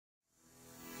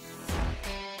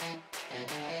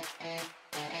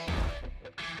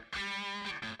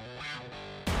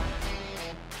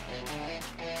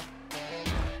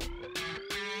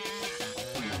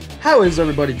How is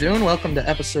everybody doing? Welcome to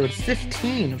episode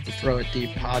 15 of the Throw It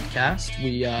Deep podcast.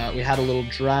 We had a little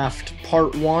draft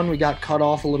part one. We got cut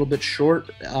off a little bit short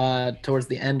towards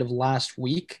the end of last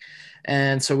week.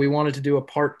 And so we wanted to do a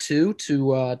part two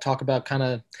to talk about kind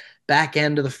of back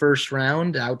end of the first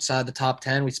round outside the top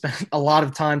 10. We spent a lot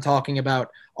of time talking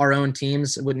about our own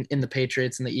teams in the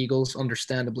Patriots and the Eagles,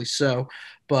 understandably so.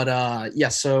 But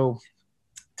so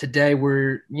today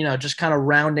we're, just kind of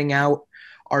rounding out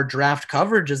our draft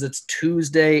coverage as it's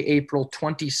Tuesday, April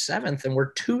 27th, and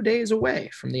we're 2 days away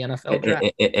from the NFL draft.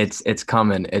 It's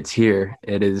coming. It's here.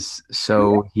 It is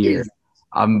so here.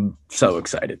 I'm so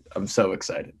excited.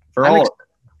 For all.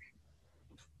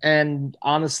 And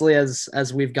honestly,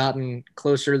 as we've gotten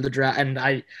closer to the draft, and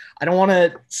I don't want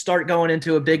to start going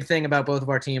into a big thing about both of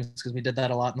our teams because we did that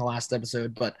a lot in the last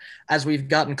episode, but as we've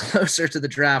gotten closer to the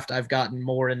draft, I've gotten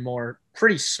more and more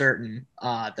pretty certain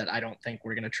that I don't think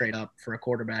we're going to trade up for a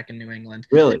quarterback in New England.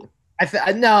 Really?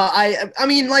 I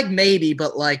mean, like maybe,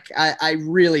 but like I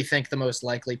really think the most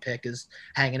likely pick is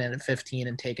hanging in at 15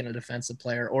 and taking a defensive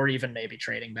player, or even maybe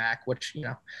trading back, which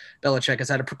Belichick has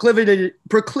had a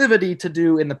proclivity to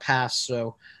do in the past.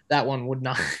 So that one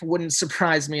wouldn't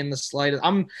surprise me in the slightest.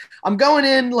 I'm going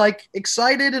in like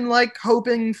excited and like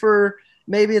hoping for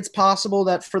maybe it's possible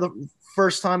that for the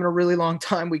first time in a really long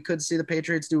time we could see the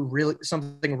Patriots do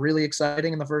something really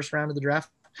exciting in the first round of the draft.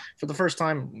 For the first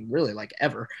time, really, like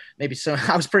ever. Maybe so.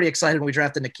 I was pretty excited when we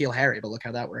drafted N'Keal Harry, but look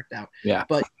how that worked out. Yeah.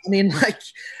 But I mean, like,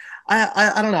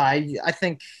 I don't know. I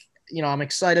think I'm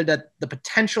excited at the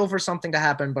potential for something to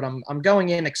happen, but I'm going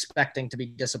in expecting to be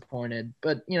disappointed.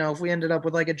 But if we ended up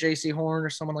with like a J.C. Horn or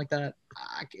someone like that,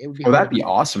 it would be. Oh, that'd be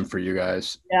awesome for you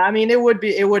guys. Yeah, I mean, it would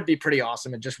be pretty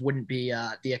awesome. It just wouldn't be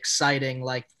the exciting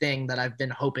like thing that I've been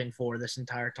hoping for this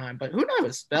entire time. But who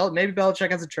knows? Maybe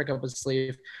Belichick has a trick up his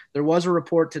sleeve. There was a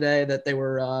report today that they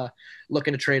were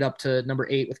looking to trade up to number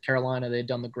 8 with Carolina. They'd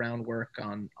done the groundwork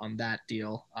on that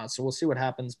deal. So we'll see what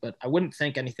happens. But I wouldn't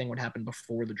think anything would happen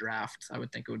before the draft. I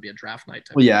would think it would be a draft night.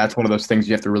 Well, yeah, that's one of those things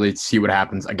you have to really see what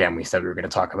happens. Again, we said we were going to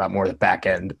talk about more of the back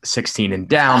end 16 and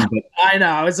down. But I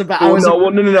know. It's about.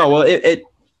 No. Well, it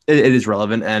is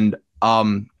relevant, and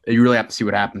you really have to see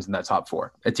what happens in that top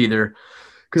 4. It's either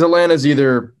because Atlanta's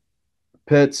either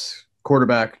Pitts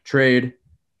quarterback trade.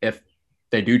 If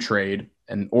they do trade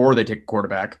or they take a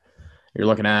quarterback, you're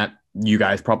looking at you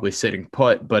guys probably sitting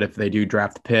put. But if they do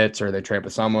draft Pitts or they trade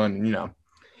with someone,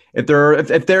 if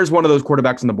there's one of those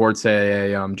quarterbacks on the board,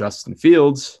 say Justin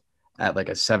Fields at like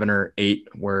a 7 or 8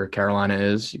 where Carolina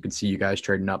is, you can see you guys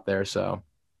trading up there. So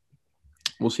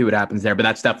we'll see what happens there. But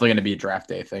that's definitely going to be a draft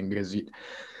day thing because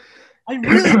I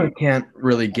really can't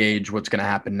really gauge what's going to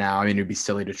happen now. I mean, it'd be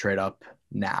silly to trade up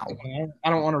now. Okay. I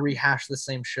don't want to rehash the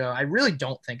same show. I really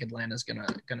don't think Atlanta's gonna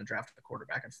draft a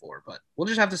quarterback at 4, but we'll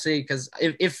just have to see because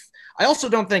if I also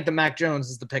don't think that Mac Jones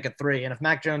is the pick at 3, and if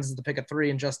Mac Jones is the pick at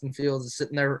 3 and Justin Fields is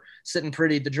sitting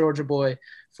pretty, the Georgia boy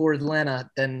for Atlanta,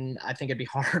 then I think it'd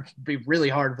be really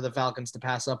hard for the Falcons to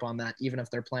pass up on that, even if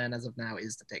their plan as of now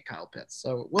is to take Kyle Pitts.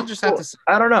 So we'll just have to see.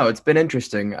 I don't know. It's been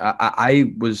interesting.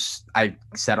 I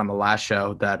said on the last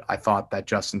show that I thought that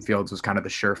Justin Fields was kind of the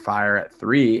surefire at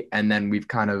 3, and then we've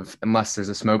kind of, unless there's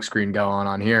a smokescreen going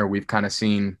on here, we've kind of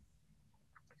seen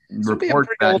reports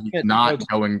that he's not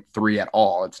going 3 at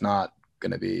all. It's not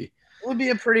going to be. It would be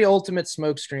a pretty ultimate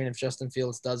smokescreen if Justin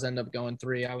Fields does end up going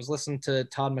 3. I was listening to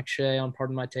Todd McShay on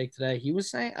Pardon My Take today. He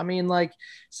was saying,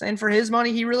 saying for his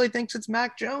money, he really thinks it's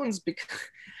Mac Jones because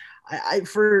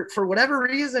for whatever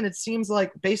reason, it seems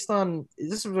like this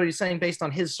is what he's saying based on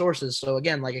his sources. So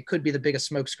again, like it could be the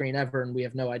biggest smokescreen ever and we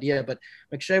have no idea. But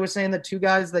McShay was saying that 2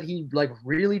 guys that he like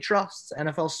really trusts,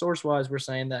 NFL source wise, were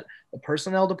saying that the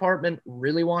personnel department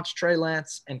really wants Trey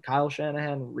Lance and Kyle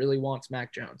Shanahan really wants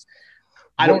Mac Jones.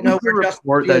 I don't know where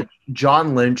report that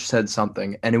John Lynch said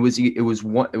something, and it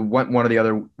went one of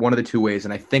the 2 ways,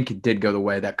 and I think it did go the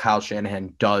way that Kyle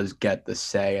Shanahan does get the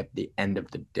say at the end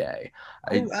of the day.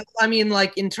 I mean,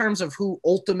 like in terms of who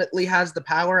ultimately has the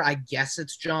power, I guess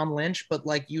it's John Lynch, but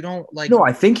like you don't like. No,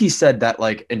 I think he said that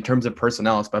like in terms of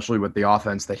personnel, especially with the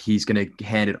offense, that he's going to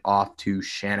hand it off to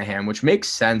Shanahan, which makes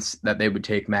sense that they would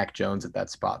take Mac Jones at that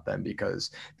spot then,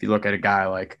 because if you look at a guy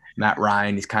like Matt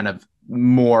Ryan, he's kind of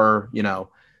more,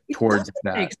 towards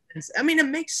that. Makes sense. I mean, it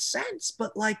makes sense,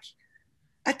 but like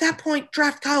at that point,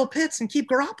 draft Kyle Pitts and keep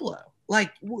Garoppolo.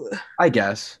 Like, I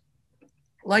guess.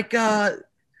 Like,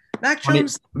 Mac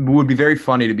Jones it would be very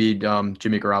funny to be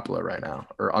Jimmy Garoppolo right now,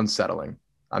 or unsettling.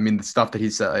 I mean, the stuff that he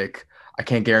said, like, I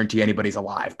can't guarantee anybody's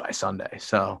alive by Sunday.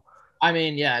 So, I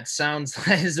mean, yeah, it sounds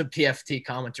as a PFT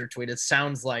commenter tweet. It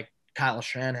sounds like Kyle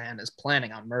Shanahan is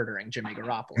planning on murdering Jimmy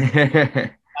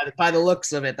Garoppolo. by the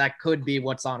looks of it, that could be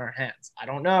what's on our hands. I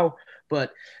don't know, but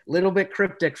a little bit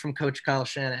cryptic from Coach Kyle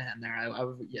Shanahan there. I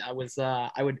would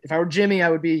if I were Jimmy, I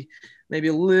would be maybe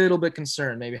a little bit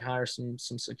concerned. Maybe hire some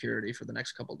security for the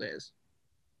next couple of days.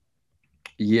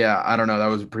 Yeah, I don't know. That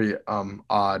was a pretty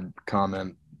odd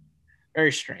comment.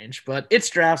 Very strange, but it's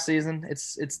draft season.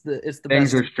 It's the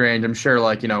Things best. are strange. I'm sure,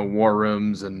 like, war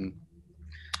rooms and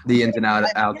the ins and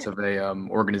outs of a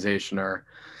organization are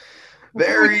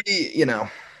very,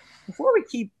 Before we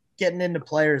keep getting into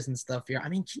players and stuff here, I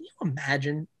mean, can you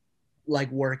imagine like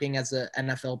working as a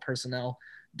NFL personnel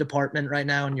department right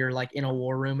now and you're like in a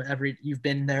war room you've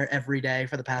been there every day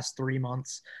for the past 3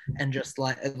 months and just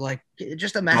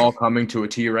just imagine all coming to a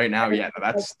T right now. Yeah,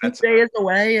 that's days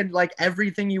away and like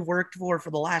everything you worked for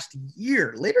the last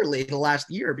year, literally the last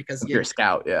year, because you're a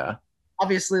scout. Yeah.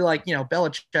 Obviously, like,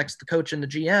 Belichick's the coach and the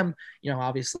GM,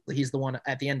 obviously he's the one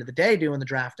at the end of the day doing the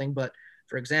drafting. But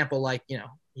for example, like,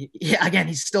 again,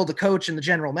 he's still the coach and the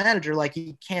general manager. Like,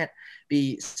 he can't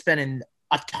be spending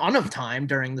a ton of time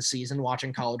during the season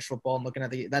watching college football and looking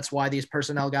at that's why these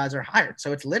personnel guys are hired.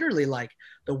 So it's literally like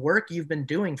the work you've been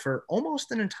doing for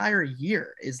almost an entire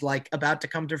year is like about to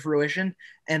come to fruition.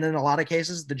 And in a lot of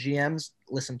cases, the GMs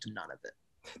listen to none of it.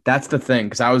 That's the thing.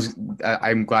 Cause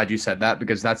I'm glad you said that,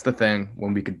 because that's the thing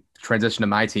when we could transition to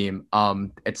my team.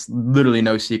 It's literally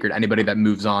no secret. Anybody that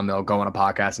moves on, they'll go on a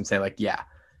podcast and say like, yeah,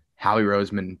 Howie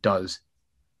Roseman does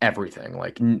everything.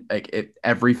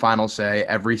 Every final say,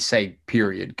 every say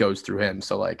period goes through him.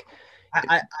 So like,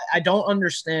 I don't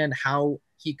understand how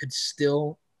he could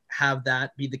still have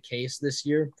that be the case this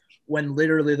year when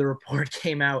literally the report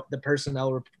came out, the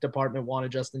personnel department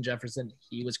wanted Justin Jefferson.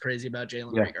 He was crazy about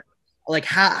Jalen Reagor. Like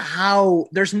how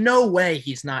there's no way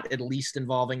he's not at least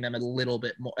involving them a little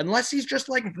bit more, unless he's just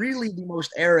like really the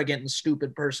most arrogant and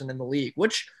stupid person in the league,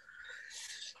 which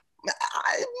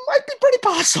might be pretty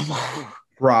possible.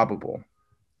 Probable.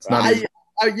 It's not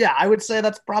I would say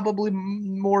that's probably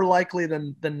more likely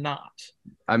than not.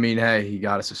 I mean, hey, he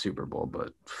got us a Super Bowl,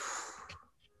 but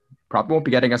probably won't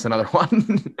be getting us another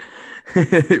one.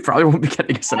 Probably won't be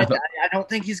getting us another. I don't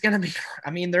think he's going to be. I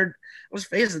mean, let's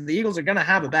face it, the Eagles are going to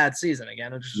have a bad season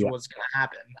again. It's just what's going to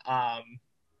happen.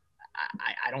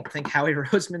 I don't think Howie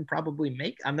Roseman probably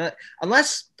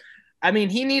unless, I mean,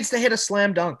 he needs to hit a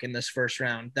slam dunk in this first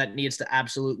round that needs to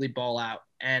absolutely ball out.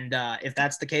 And if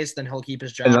that's the case, then he'll keep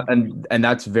his job. And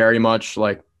that's very much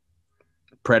like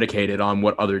predicated on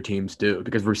what other teams do,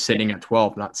 because we're sitting at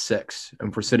 12, not 6. And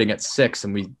if we're sitting at 6,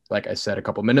 and we, like I said a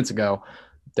couple minutes ago,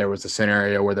 there was a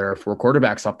scenario where there are 4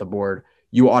 quarterbacks off the board,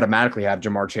 you automatically have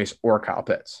Jamar Chase or Kyle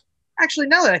Pitts. Actually,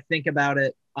 now that I think about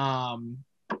it,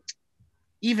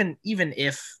 even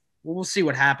if we'll see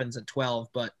what happens at 12,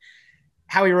 but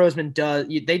Howie Roseman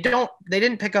they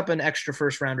didn't pick up an extra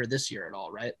first rounder this year at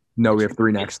all, right? No, we have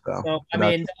 3 next though. So I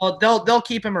mean, they'll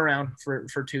keep him around for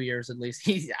 2 years at least.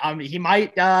 He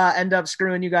might end up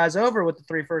screwing you guys over with the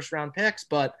 3 first round picks,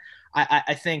 but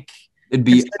I think it'd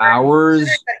be ours.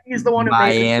 He's the one who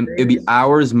Miami. It'd be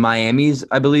ours, Miami's,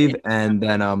 I believe, and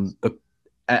then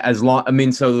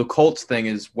so the Colts thing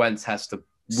is Wentz has to.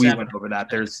 We went over that.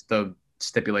 There's the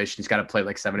stipulation he's got to play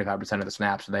like 75% of the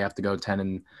snaps, so they have to go 10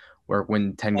 and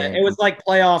win 10 games. It was like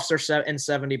playoffs or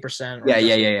 70%.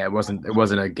 Yeah. It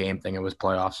wasn't a game thing. It was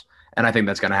playoffs, and I think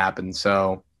that's going to happen.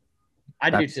 So I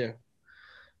do too.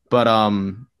 But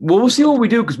we'll see what we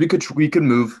do, because we could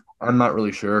move. I'm not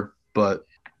really sure, but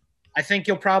I think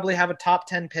you'll probably have a top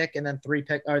 10 pick and then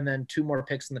 2 more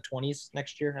picks in the 20s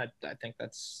next year. I think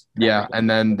that's and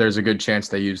then there's a good chance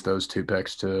they use those 2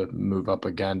 picks to move up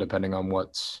again, depending on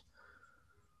what's.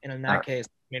 And in that case,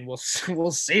 I mean,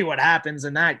 we'll see what happens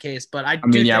in that case. But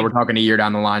we're talking a year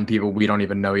down the line, people we don't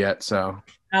even know yet. So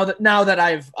now that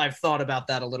I've thought about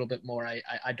that a little bit more,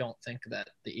 I don't think that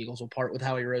the Eagles will part with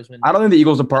Howie Roseman. I don't think the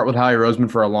Eagles will part with Howie Roseman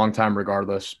for a long time,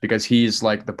 regardless, because he's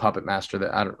like the puppet master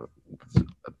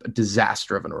a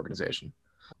disaster of an organization.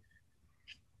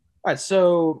 All right,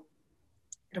 so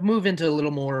to move into a little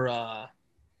more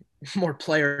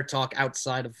player talk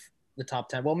outside of the top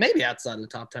 10. Well, maybe outside of the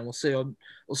top 10. We'll see. We'll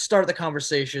start the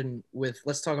conversation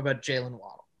let's talk about Jalen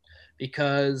Waddle,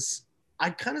 because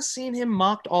I've kind of seen him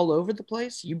mocked all over the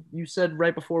place. You said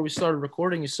right before we started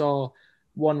recording, you saw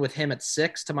one with him at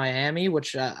 6 to Miami,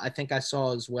 which I think I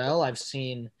saw as well. I've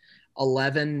seen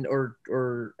 11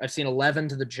 or I've seen 11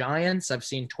 to the Giants. I've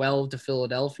seen 12 to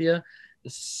Philadelphia.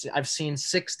 I've seen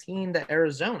 16 to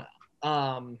Arizona.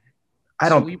 I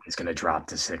don't think he's going to drop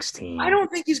to 16. I don't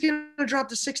think he's going to drop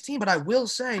to 16, but I will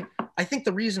say, I think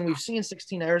the reason we've seen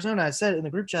 16 to Arizona, I said it in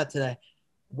the group chat today,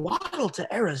 Waddle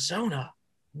to Arizona,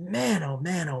 man, oh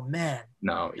man, oh man.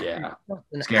 No, yeah.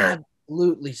 Scary.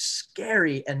 absolutely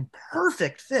scary and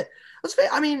perfect fit.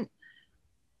 I mean,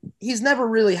 he's never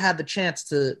really had the chance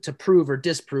to prove or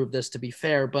disprove this, to be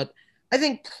fair, but I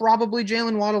think probably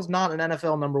Jalen Waddle's not an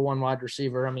NFL number one wide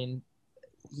receiver. I mean,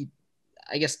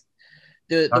 I guess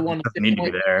the one need to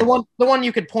be there. the one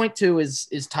you could point to is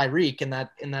Tyreek in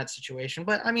that situation.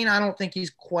 But I mean, I don't think he's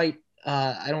quite.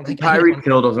 I don't think Tyreek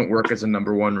Hill doesn't work as a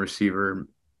number one receiver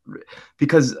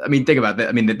because I mean, think about that.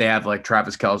 I mean, they have like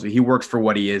Travis Kelce. He works for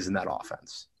what he is in that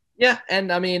offense. Yeah,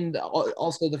 and I mean,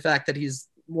 also the fact that he's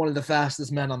one of the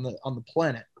fastest men on the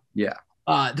planet. Yeah,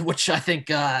 which I think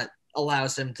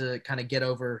allows him to kind of get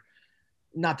over.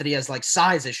 Not that he has like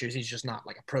size issues. He's just not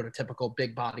like a prototypical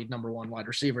big bodied number one wide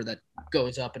receiver that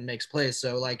goes up and makes plays.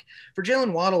 So like for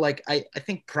Jalen Waddle, like I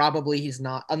think probably he's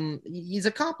not, he's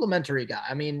a complimentary guy.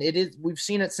 I mean, we've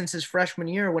seen it since his freshman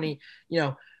year when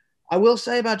I will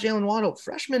say about Jalen Waddle,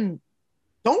 freshmen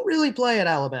don't really play at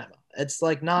Alabama. It's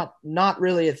like not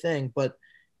really a thing, but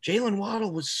Jalen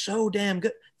Waddle was so damn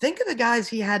good. Think of the guys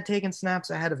he had taking snaps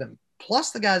ahead of him,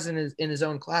 plus the guys in his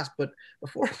own class. But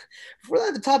before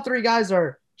that, the top three guys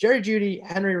are Jerry Jeudy,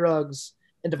 Henry Ruggs,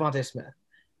 and Devontae Smith.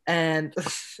 And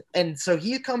so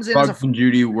he comes in. Ruggs and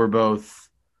Jeudy were both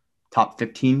top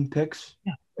 15 picks.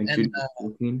 Yeah. And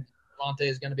Devontae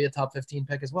is going to be a top 15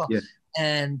 pick as well. Yeah.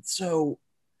 And so,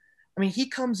 I mean, he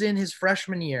comes in his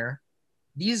freshman year.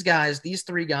 These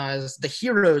three guys, the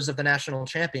heroes of the national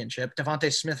championship.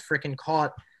 Devontae Smith freaking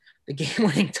caught the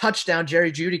game-winning touchdown.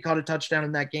 Jerry Jeudy caught a touchdown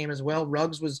in that game as well.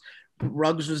 Ruggs was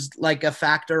like a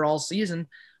factor all season.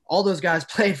 All those guys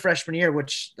played freshman year,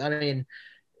 which, I mean,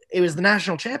 it was the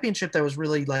national championship that was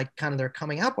really like kind of their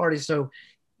coming out party. So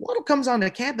Waddle comes onto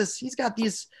campus. He's got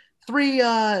these three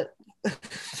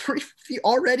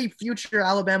already future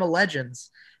Alabama legends,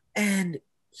 and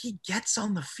he gets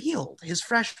on the field his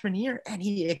freshman year and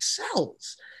he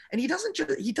excels. And he doesn't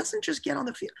just get on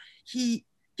the field. He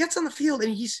gets on the field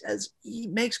and he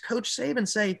makes Coach Saban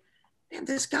say, man,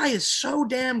 this guy is so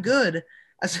damn good,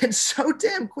 as in so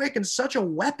damn quick and such a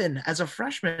weapon as a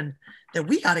freshman that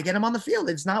we got to get him on the field.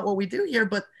 It's not what we do here,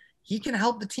 but he can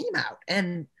help the team out.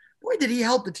 And boy, did he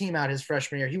help the team out his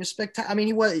freshman year. He was spectacular. I mean,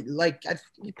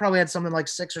 he probably had something like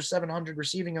 600 or 700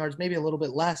 receiving yards, maybe a little bit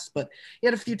less, but he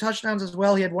had a few touchdowns as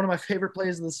well. He had one of my favorite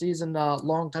plays of the season,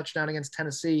 long touchdown against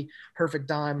Tennessee, perfect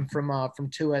dime from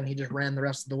Tua, and he just ran the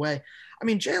rest of the way. I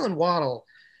mean, Jalen Waddle,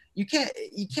 you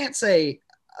can't say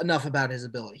enough about his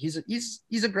ability.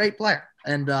 He's a great player,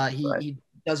 and he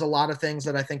does a lot of things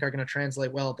that I think are going to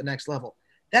translate well at the next level.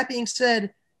 That being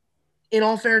said, in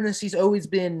all fairness, he's always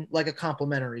been like a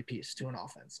complementary piece to an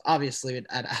offense. Obviously,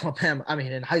 at Alabama, I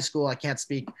mean, in high school, I can't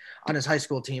speak on his high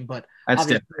school team, but that's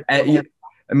different.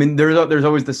 I mean, there's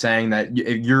always the saying that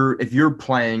if you're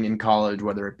playing in college,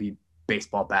 whether it be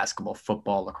baseball, basketball,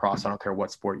 football, lacrosse, I don't care what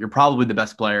sport, you're probably the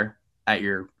best player at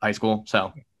your high school.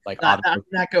 So, like,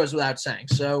 that goes without saying.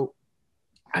 So,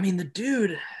 I mean, the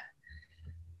dude,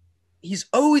 he's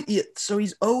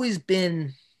always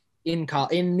been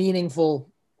in meaningful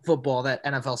football that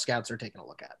NFL scouts are taking a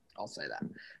look at. I'll say that.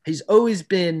 He's always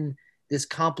been this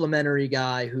complimentary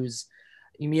guy who's,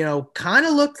 kind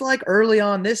of looked like early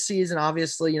on this season.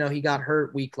 Obviously, he got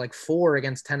hurt week like 4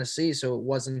 against Tennessee. So it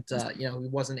wasn't, he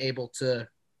wasn't able to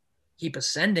keep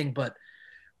ascending, but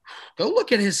go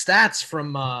look at his stats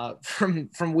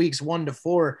from weeks 1 to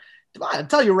 4. I'll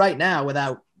tell you right now,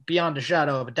 without beyond a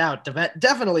shadow of a doubt,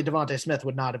 definitely Devontae Smith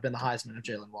would not have been the Heisman if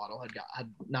Jalen Waddle had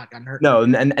not gotten hurt. No,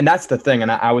 and that's the thing.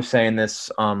 And I was saying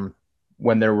this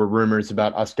when there were rumors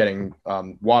about us getting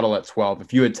Waddle at 12.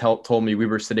 If you had told me we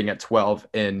were sitting at 12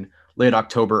 in late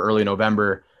October, early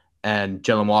November, and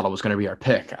Jalen Waddle was going to be our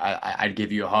pick, I'd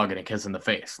give you a hug and a kiss in the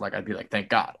face. Like, I'd be like, thank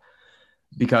God.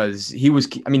 Because he was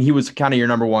kind of your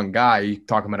number one guy. You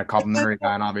talking about a complimentary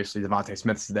guy, and obviously Devontae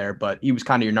Smith's there, but he was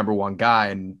kind of your number one guy,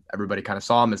 and everybody kind of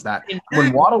saw him as that.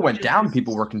 When Waddle went down,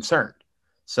 people were concerned.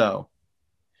 So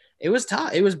it was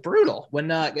tough. It was brutal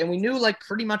and we knew like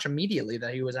pretty much immediately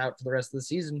that he was out for the rest of the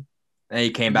season. And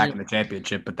he came back in the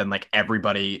championship, but then like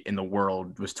everybody in the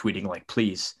world was tweeting like,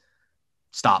 please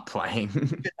stop playing. He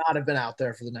could not have been out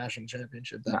there for the national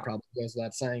championship. That probably goes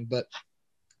without saying. But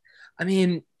I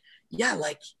mean, yeah,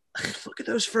 like look at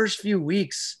those first few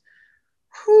weeks.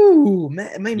 Whew,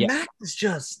 man. I mean, Mac was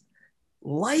just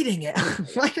lighting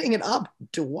it up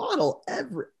to Waddle.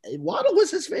 Waddle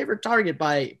was his favorite target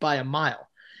by a mile.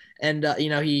 And,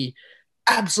 he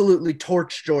absolutely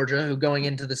torched Georgia, who going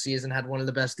into the season had one of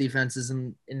the best defenses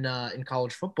in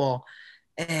college football.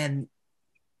 And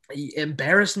he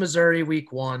embarrassed Missouri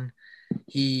week 1.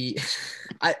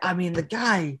 I mean, the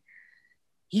guy,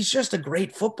 he's just a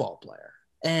great football player.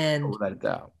 And without a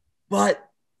doubt. But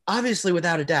obviously,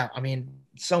 without a doubt, I mean,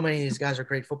 so many of these guys are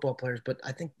great football players, but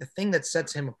I think the thing that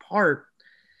sets him apart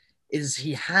is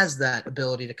he has that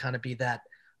ability to kind of be that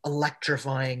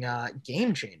electrifying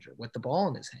game changer with the ball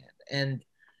in his hand. And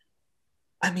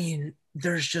I mean,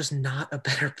 there's just not a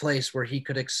better place where he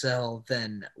could excel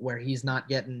than where he's not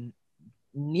getting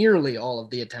nearly all of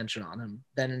the attention on him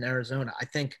than in Arizona. I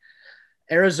think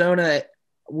Arizona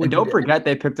would. And don't forget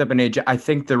they picked up an AJ. I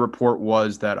think the report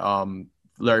was that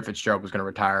Larry Fitzgerald was going to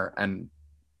retire, and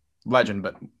legend,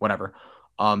 but whatever.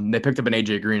 They picked up an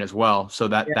AJ Green as well, so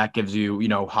that gives you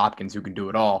Hopkins who can do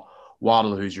it all,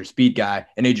 Waddle who's your speed guy,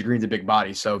 and AJ Green's a big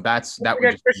body, so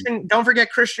don't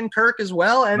forget Christian Kirk as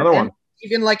well, and, another one. And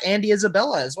even like Andy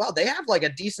Isabella as well. They have like a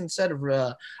decent set of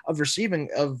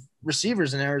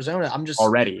receivers in Arizona. I'm just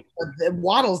already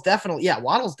Waddle's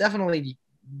definitely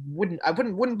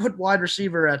wouldn't put wide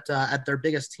receiver at their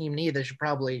biggest team need. They should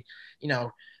probably,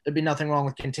 there'd be nothing wrong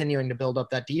with continuing to build up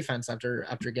that defense after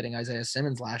getting Isaiah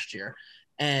Simmons last year.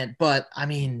 But I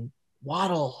mean,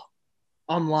 Waddle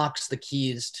unlocks the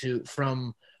keys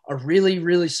from a really,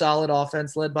 really solid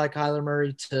offense led by Kyler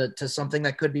Murray to something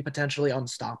that could be potentially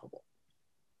unstoppable.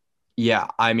 Yeah,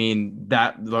 I mean,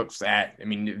 that looks at, I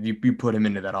mean, you put him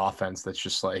into that offense that's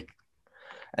just like,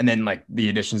 and then like the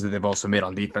additions that they've also made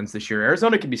on defense this year,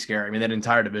 Arizona can be scary. I mean, that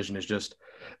entire division is just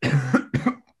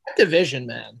division,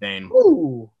 man. Insane.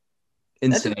 Ooh,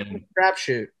 insane.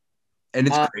 Crapshoot. And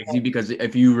it's crazy because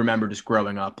if you remember just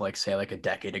growing up, like say like a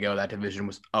decade ago, that division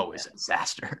was always a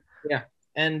disaster. Yeah.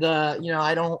 And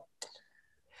I don't.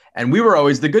 And we were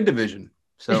always the good division.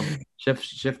 So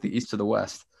shift the East to the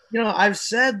West. I've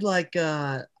said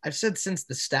since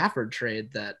the Stafford trade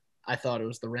that I thought it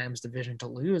was the Rams division to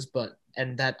lose,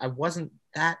 and that I wasn't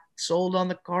that sold on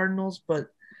the Cardinals. But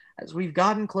as we've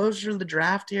gotten closer to the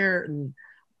draft here, and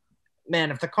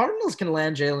man, if the Cardinals can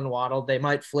land Jalen Waddle, they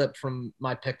might flip from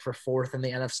my pick for fourth in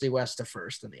the NFC West to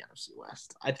first in the NFC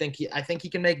West. I think he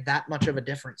can make that much of a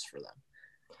difference for them.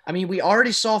 I mean, we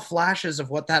already saw flashes of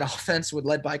what that offense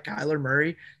led by Kyler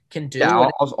Murray can do. Yeah,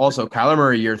 also Kyler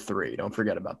Murray year 3. Don't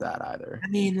forget about that either. I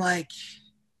mean, like,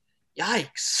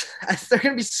 yikes. They're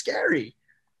going to be scary.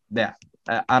 Yeah,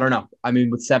 I don't know. I mean,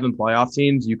 with 7 playoff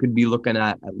teams, you could be looking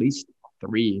at least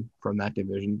 3 from that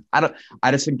division. I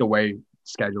just think the way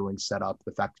scheduling's set up,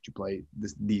 the fact that you play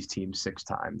these teams 6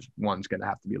 times, one's going to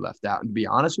have to be left out. And to be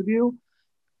honest with you,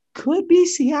 could be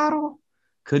Seattle.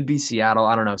 I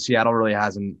don't know. Seattle really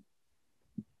hasn't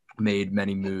made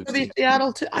many moves. Could be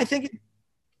Seattle too. I think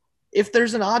if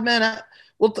there's an odd man out,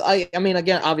 well, I mean,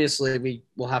 again, obviously we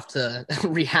will have to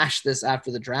rehash this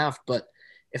after the draft, but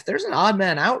if there's an odd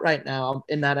man out right now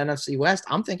in that NFC West,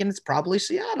 I'm thinking it's probably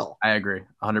Seattle. I agree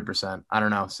 100%. I don't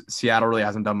know. Seattle really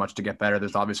hasn't done much to get better.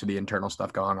 There's obviously the internal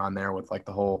stuff going on there with like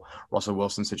the whole Russell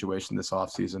Wilson situation this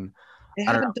offseason. They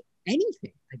haven't done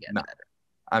anything to get better.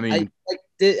 I mean,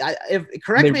 they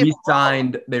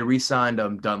re-signed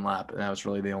Dunlap, and that was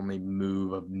really the only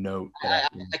move of note. I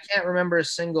can't remember a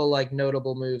single like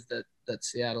notable move that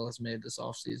Seattle has made this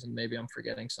offseason. Maybe I'm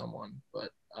forgetting someone, but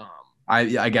I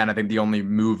think the only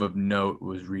move of note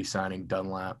was re-signing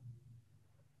Dunlap.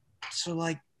 So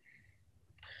like,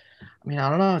 I mean, I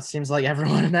don't know. It seems like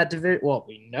everyone in that division. Well,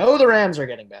 we know the Rams are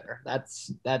getting better.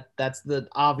 That's the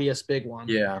obvious big one.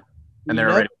 Yeah. And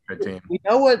they're already a good team.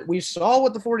 We saw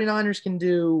what the 49ers can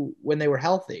do when they were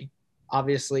healthy.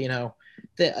 Obviously,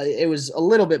 it was a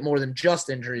little bit more than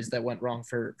just injuries that went wrong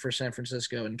for San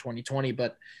Francisco in 2020.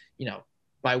 But,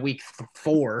 by week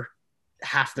 4,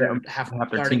 half their team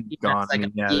gone. They were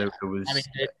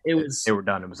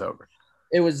done. It was over.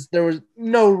 There was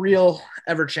no real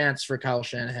ever chance for Kyle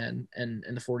Shanahan and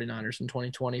the 49ers in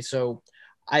 2020. So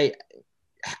I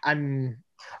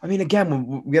mean,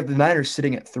 again, we have the Niners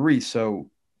sitting at 3. So,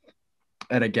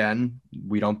 and again,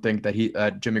 we don't think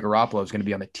that Jimmy Garoppolo is going to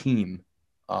be on the team.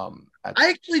 I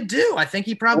actually do. I think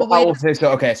he probably. Well, I will say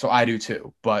so. Okay, so I do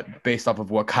too. But based off of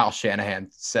what Kyle Shanahan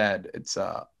said, it's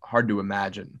hard to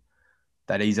imagine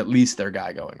that he's at least their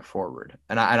guy going forward.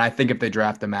 And I think if they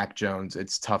draft a Mac Jones,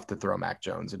 it's tough to throw Mac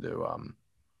Jones into.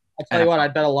 I'll tell you what,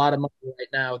 I'd bet a lot of money right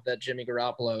now that Jimmy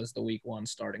Garoppolo is the week 1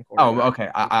 starting quarterback. Oh, okay.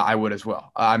 I would as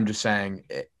well. I'm just saying,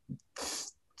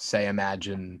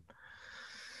 imagine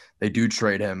they do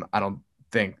trade him. I don't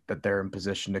think that they're in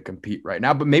position to compete right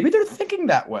now, but maybe they're thinking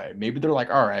that way. Maybe they're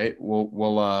like, all right,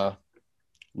 we'll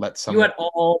let some. You at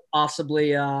all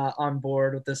possibly on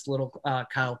board with this little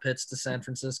Kyle Pitts to San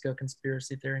Francisco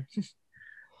conspiracy theory?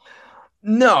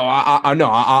 No,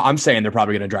 I'm saying they're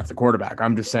probably going to draft the quarterback.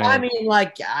 I'm just saying. I mean,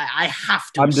 like, I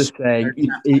have to. I'm just saying,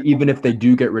 even if they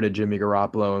do get rid of Jimmy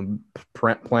Garoppolo and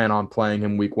plan on playing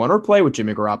him week 1 or play with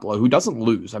Jimmy Garoppolo, who doesn't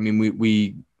lose. I mean,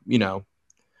 we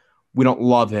we don't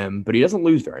love him, but he doesn't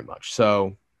lose very much.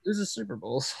 So Loses Super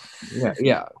Bowls.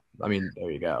 yeah. I mean, there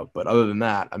you go. But other than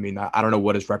that, I mean, I don't know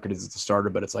what his record is as a starter,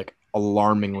 but it's like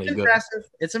alarmingly It's good. impressive.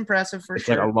 It's impressive for It's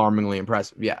sure. like alarmingly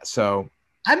impressive. Yeah. So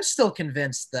I'm still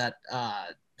convinced that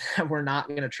we're not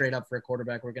going to trade up for a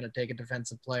quarterback. We're going to take a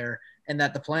defensive player, and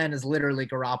that the plan is literally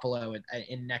Garoppolo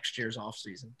in next year's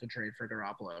offseason to trade for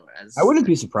Garoppolo. I wouldn't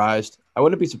be surprised. I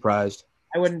wouldn't be surprised.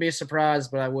 I wouldn't be surprised,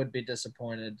 but I would be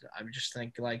disappointed. I just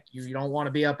think like you don't want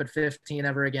to be up at 15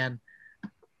 ever again.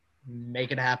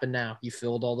 Make it happen now. You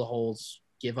filled all the holes.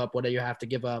 Give up what you have to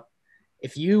give up.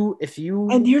 If you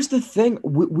And here's the thing: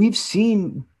 we've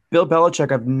seen Bill Belichick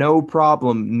have no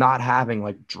problem not having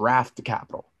like draft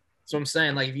capital. So I'm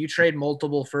saying, like, if you trade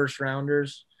multiple first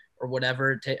rounders or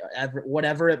whatever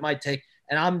whatever it might take,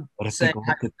 and I'm saying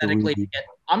hypothetically,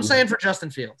 I'm saying for Justin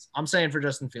Fields. I'm saying for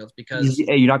Justin Fields because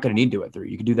you're not going to need to at 3.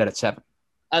 You can do that at 7.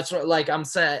 that's what, like, I'm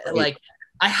saying, like,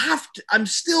 I have to. I'm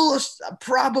still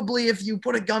probably, if you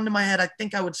put a gun to my head, I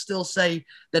think I would still say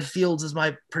that Fields is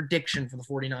my prediction for the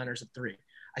 49ers at 3.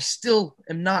 I still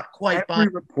am not quite. Every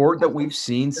report that we've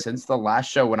seen since the last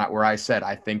show, where I said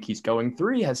I think he's going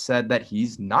 3, has said that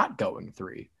he's not going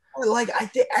 3. Like, I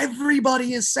think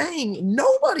everybody is saying,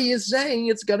 nobody is saying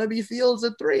it's gonna be Fields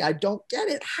at 3. I don't get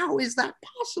it. How is that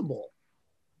possible?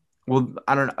 Well,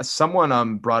 I don't know.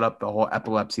 Someone brought up the whole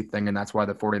epilepsy thing, and that's why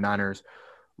the 49ers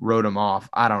wrote him off.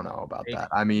 I don't know about that.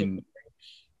 I mean,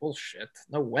 bullshit.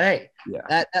 No way. Yeah.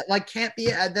 That like can't be.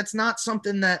 That's not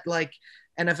something that like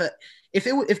NFL.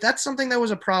 If that's something that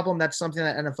was a problem, that's something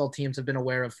that NFL teams have been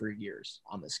aware of for years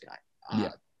on this guy.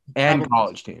 Yeah. And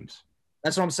college teams.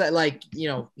 That's what I'm saying. Like, you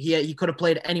know, he could have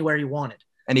played anywhere he wanted.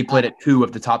 And he played at 2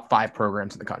 of the top 5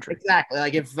 programs in the country. Exactly.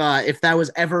 Like if that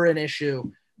was ever an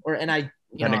issue, I'm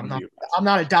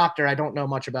not a doctor. I don't know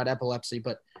much about epilepsy,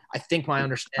 but I think my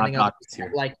understanding of it,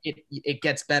 like it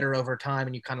gets better over time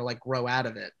and you kind of like grow out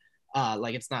of it.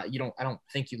 Like it's not, I don't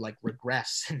think you like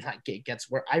regress and like it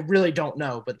gets where I really don't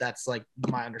know, but that's like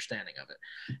my understanding of it.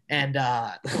 And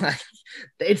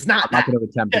it's not that.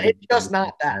 It's just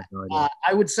not that.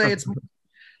 I would say it's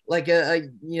like a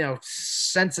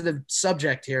sensitive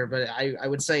subject here, but I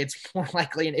would say it's more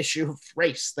likely an issue of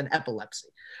race than epilepsy.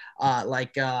 But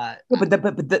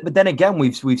then again,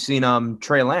 we've seen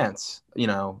Trey Lance,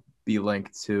 be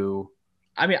linked to.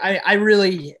 I mean, I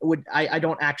really would. I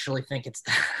don't actually think it's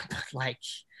that, but like,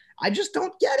 I just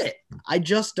don't get it. I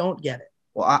just don't get it.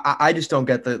 Well, I just don't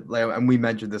get and we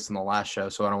mentioned this in the last show,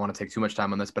 so I don't want to take too much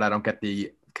time on this, but I don't get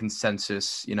the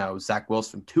consensus, Zach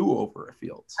Wilson 2 over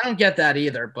Fields. I don't get that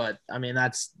either, but I mean,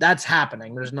 that's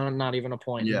happening. There's not even a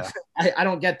point. Yeah. I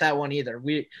don't get that one either.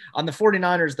 On the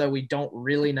 49ers, though, we don't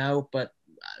really know, but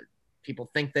people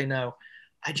think they know.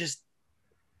 I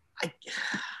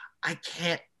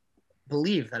can't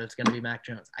believe that it's going to be Mac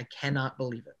Jones. I cannot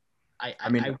believe it.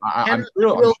 I'm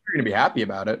sure going to be happy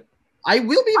about it. I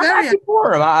will be very happy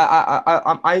for him.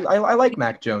 I like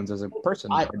Mac Jones as a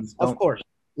person. Of course.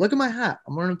 Look at my hat.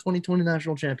 I'm wearing a 2020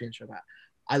 national championship hat.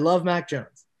 I love Mac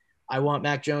Jones. I want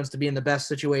Mac Jones to be in the best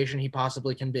situation he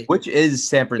possibly can be. Which is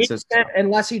San Francisco.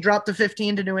 Unless he dropped to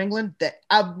 15 to New England, that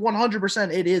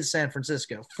 100% it is San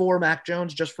Francisco. For Mac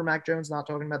Jones, just for Mac Jones, not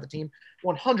talking about the team,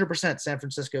 100% San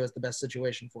Francisco is the best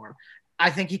situation for him. I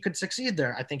think he could succeed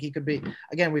there. I think he could be.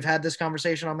 Again, we've had this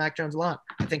conversation on Mac Jones a lot.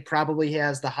 I think probably he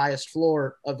has the highest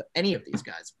floor of any of these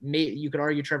guys. You could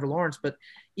argue Trevor Lawrence, but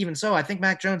even so, I think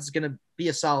Mac Jones is going to be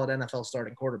a solid NFL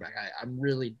starting quarterback. I'm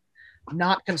really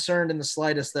not concerned in the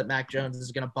slightest that Mac Jones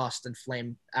is going to bust and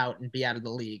flame out and be out of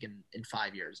the league in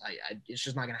 5 years. It's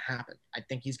just not going to happen. I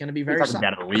think he's going to be very solid.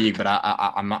 Out of the league, but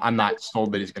I'm not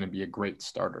sold that he's going to be a great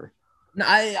starter. No,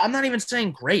 I'm not even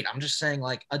saying great. I'm just saying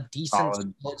like a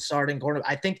decent starting quarterback.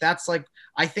 I think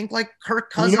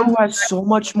Kirk Cousins. Who has so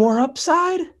much more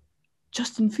upside?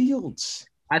 Justin Fields.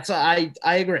 I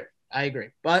agree.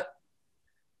 But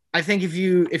I think if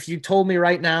you told me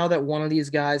right now that one of these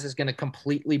guys is going to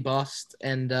completely bust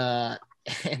and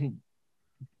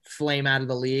flame out of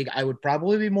the league, I would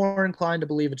probably be more inclined to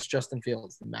believe it's Justin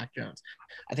Fields than Mac Jones.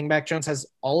 I think Mac Jones has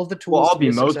all of the tools. Well, I'll be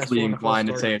mostly inclined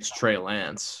to say it's Trey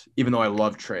Lance, even though I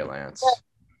love Trey Lance.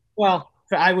 Well,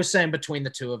 I was saying between the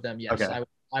two of them, yes. Okay.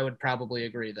 I would probably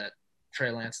agree that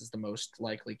Trey Lance is the most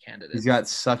likely candidate. He's got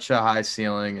such a high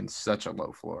ceiling and such a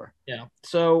low floor. Yeah.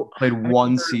 So played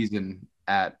one season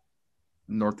at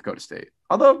North Dakota State.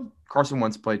 Although Carson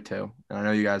Wentz played 2. And I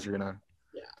know you guys are going to.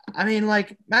 Yeah. I mean,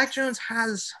 like, Mac Jones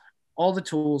has all the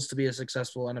tools to be a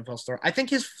successful NFL star. I think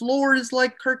his floor is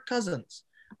like Kirk Cousins.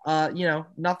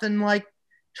 Nothing like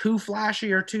too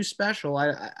flashy or too special.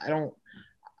 I don't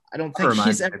think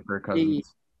he's ever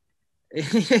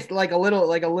like a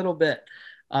little bit.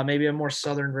 maybe a more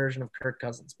southern version of Kirk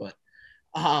Cousins, but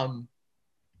um,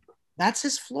 that's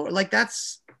his floor. Like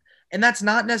that's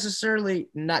not necessarily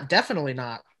not definitely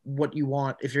not what you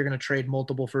want if you're going to trade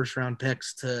multiple first round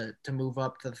picks to move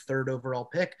up to the third overall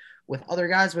pick with other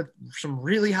guys with some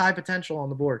really high potential on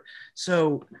the board.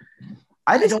 So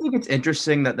I just think it's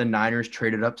interesting that the Niners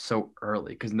traded up so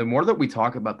early because the more that we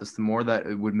talk about this, the more that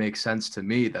it would make sense to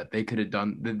me that they could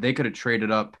have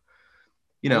traded up,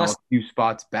 a few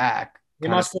spots back. They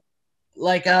must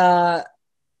like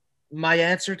my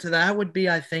answer to that would be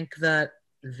I think that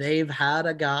they've had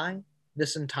a guy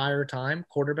this entire time,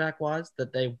 quarterback wise,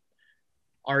 that they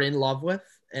are in love with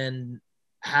and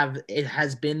it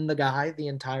has been the guy the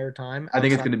entire time. I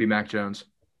think it's going to be Mac Jones.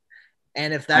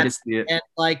 And if that's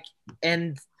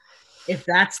and if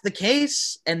that's the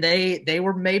case, and they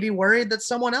were maybe worried that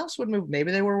someone else would move,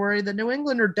 maybe they were worried that New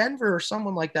England or Denver or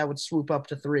someone like that would swoop up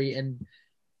to 3.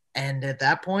 And at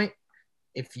that point,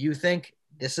 if you think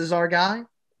this is our guy,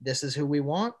 this is who we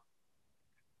want,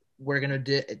 we're going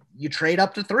to you trade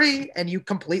up to 3 and you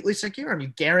completely secure him. You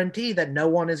guarantee that no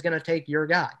one is going to take your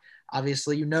guy.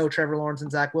 Obviously, Trevor Lawrence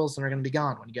and Zach Wilson are going to be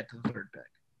gone when you get to the 3rd pick.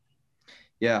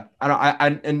 Yeah.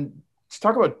 And to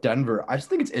talk about Denver, I just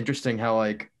think it's interesting how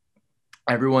like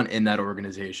everyone in that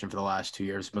organization for the last 2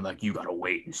 years has been like, you got to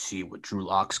wait and see what Drew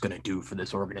Lock's going to do for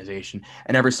this organization.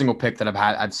 And every single pick that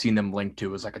I've seen them linked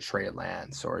to is like a Trey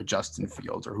Lance or a Justin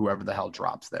Fields or whoever the hell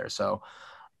drops there. So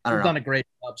I don't know. Done a great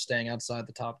job staying outside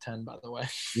the top 10, by the way.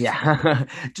 Yeah,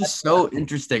 just so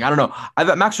interesting. I don't know.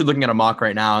 I'm actually looking at a mock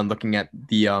right now and looking at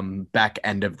the back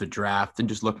end of the draft and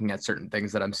just looking at certain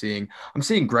things that I'm seeing. I'm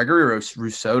seeing Gregory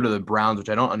Rousseau to the Browns, which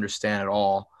I don't understand at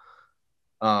all.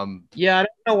 Yeah, I don't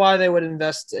know why they would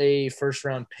invest a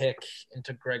first-round pick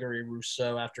into Gregory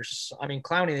Rousseau after. I mean,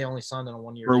 Clowney they only signed on a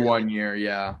 1-year for deal. 1 year,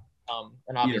 yeah.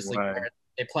 And obviously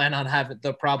they plan on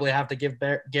they'll probably have to give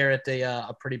Garrett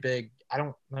a pretty big. I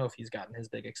don't know if he's gotten his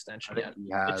big extension yet. He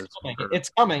has. It's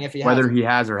coming if he whether he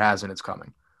has or hasn't, it's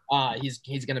coming. He's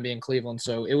going to be in Cleveland,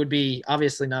 so it would be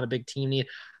obviously not a big team need.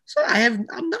 So I'm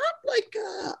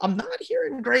not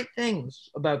hearing great things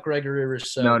about Gregory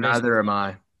Rousseau. No, neither am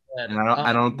I. And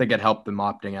I don't think it helped them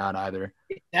opting out either.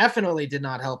 It definitely did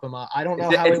not help him out. I don't know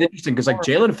how it's interesting because like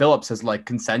Jalen Phillips has like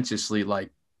consensuously like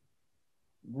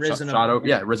risen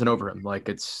over him. Like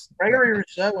it's Gregory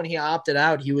Rousseau when he opted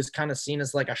out, he was kind of seen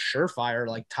as like a surefire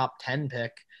like top 10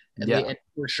 pick. And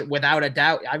without a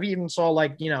doubt. I've even saw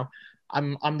like,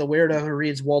 I'm the weirdo who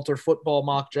reads Walter Football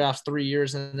mock drafts 3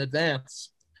 years in advance.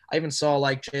 I even saw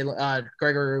like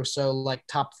Gregory Rousseau like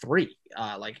top 3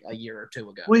 like a year or 2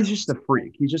 ago. Well, he's just a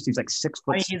freak. He's like 6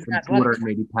 foot,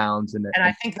 280 pounds, and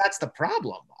I think that's the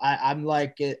problem. I'm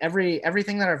like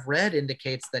everything that I've read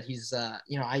indicates that he's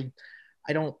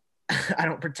I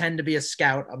don't pretend to be a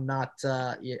scout. I'm not.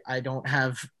 I don't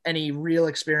have any real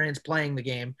experience playing the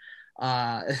game,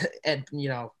 and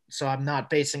so I'm not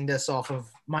basing this off of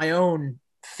my own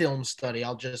film study.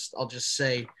 I'll just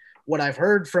say what I've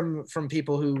heard from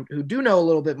people who do know a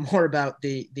little bit more about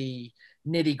the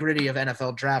nitty gritty of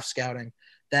NFL draft scouting,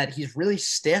 that he's really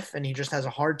stiff and he just has a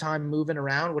hard time moving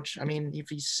around, which, I mean, if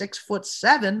he's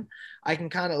 6'7", I can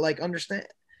kind of like understand.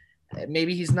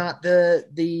 Maybe he's not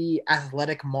the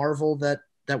athletic marvel that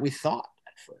we thought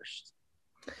at first.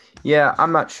 Yeah,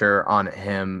 I'm not sure on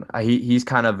him. He's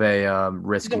kind of a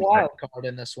risky. He's a wild card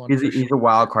in this one. He's a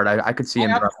wild card. I could see him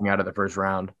dropping out of the first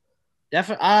round.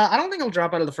 Definitely. I don't think he'll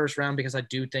drop out of the first round because I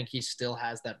do think he still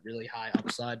has that really high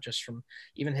upside just from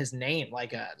even his name.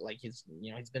 Like he's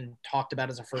been talked about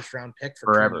as a first round pick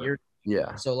for forever. 2 years.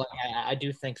 Yeah. So like I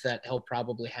do think that he'll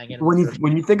probably hang in. When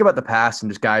you think about the past and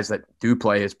just guys that do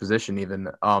play his position, even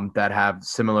that have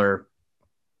similar,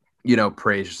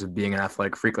 praise of being an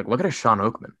athletic freak. Like look at Sean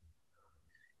Oakman.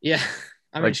 Yeah,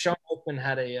 I mean Sean Oakman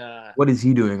had a. What is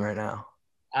he doing right now?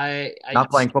 Not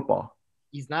playing football.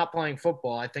 He's not playing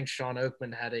football. I think Sean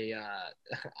Oakman had a.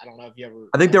 I don't know if you ever.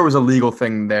 I think there was a legal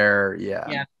thing there. Yeah.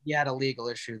 Yeah, he had a legal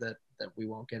issue that we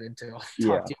won't get into. I'll talk to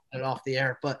you about it off the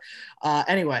air. But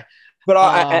anyway. But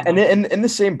and in the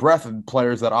same breath of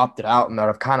players that opted out and that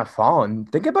have kind of fallen,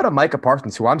 think about a Micah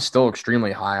Parsons, who I'm still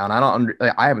extremely high on.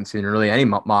 I haven't seen really any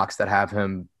mocks that have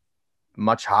him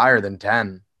much higher than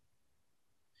 10.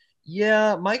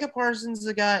 Yeah, Micah Parsons is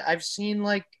a guy I've seen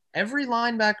like. Every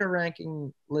linebacker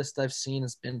ranking list I've seen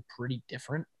has been pretty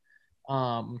different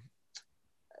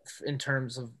in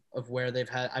terms of where they've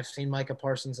had. I've seen Micah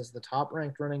Parsons as the top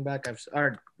ranked running back.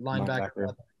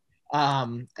 Linebacker.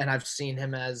 And I've seen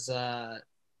him as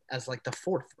like the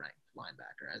 4th ranked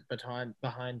linebacker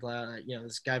behind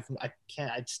this guy from I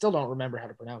still don't remember how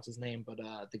to pronounce his name, but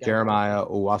the guy Jeremiah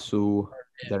Owusu.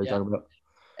 That you're talking about.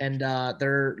 and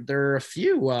there are a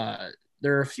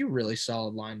few really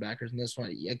solid linebackers in this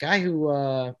one. A guy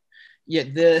who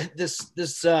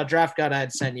this draft guide I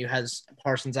had sent you has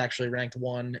Parsons actually ranked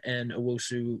 1 and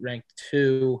Owusu ranked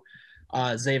 2.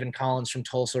 Zaven Collins from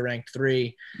Tulsa ranked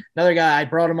 3. Another guy, I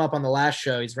brought him up on the last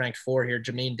show. He's ranked 4 here.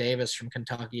 Jamin Davis from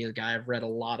Kentucky, a guy I've read a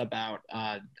lot about.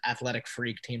 Athletic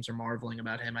Freak teams are marveling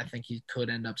about him. I think he could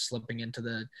end up slipping into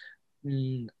the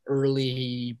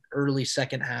early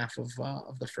second half of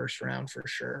the first round for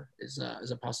sure is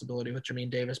a possibility with Jamin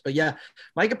Davis. But yeah,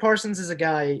 Micah Parsons is a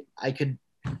guy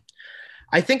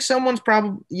I think someone's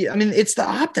probably, I mean, it's the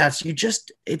opt-outs.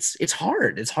 It's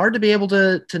hard. It's hard to be able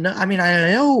to know. I mean,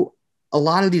 I know a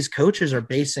lot of these coaches are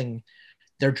basing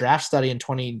their draft study in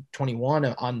 2021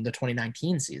 on the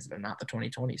 2019 season and not the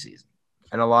 2020 season.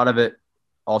 And a lot of it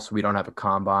also, we don't have a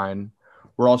combine.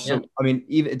 We're also, I mean,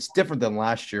 even it's different than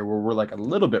last year where we're like a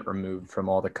little bit removed from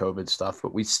all the COVID stuff,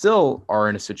 but we still are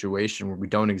in a situation where we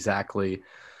don't exactly,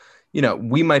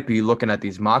 we might be looking at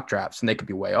these mock drafts and they could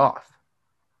be way off.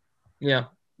 Yeah.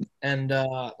 And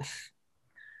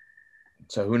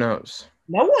so who knows?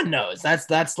 No one knows.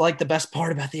 That's like the best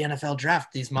part about the NFL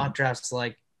draft. These mock drafts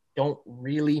like don't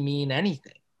really mean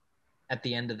anything at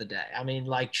the end of the day. I mean,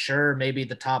 like, sure, maybe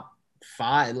the top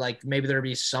 5, like maybe there'll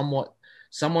be someone's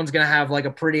going to have like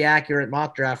a pretty accurate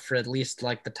mock draft for at least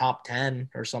like the top 10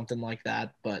 or something like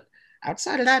that. But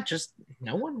outside of that, just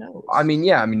no one knows. I mean,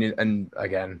 yeah, and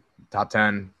again, top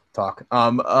 10 talk.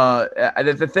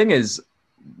 The thing is,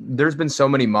 there's been so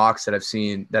many mocks that I've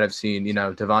seen,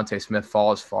 Devontae Smith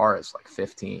fall as far as like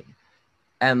 15.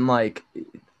 And like,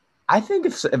 I think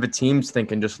if a team's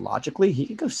thinking just logically, he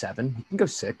could go 7, he can go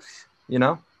 6, You're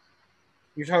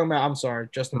talking about, I'm sorry,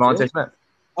 Justin Devontae Smith.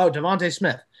 Oh, Devontae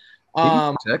Smith.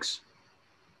 6.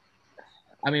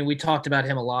 I mean, we talked about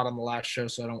him a lot on the last show,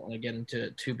 so I don't want to get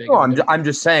into too big. No, I'm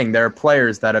just saying there are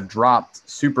players that have dropped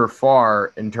super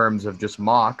far in terms of just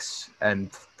mocks.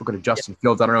 And look at Justin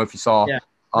Fields. I don't know if you saw. Yeah.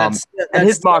 That's and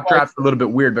his mock draft's a little bit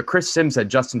weird, but Chris Sims said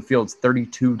Justin Fields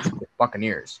 32 to the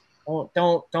Buccaneers.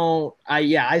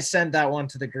 I sent that one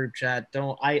to the group chat.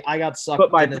 I got sucked.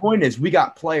 But my point is, we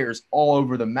got players all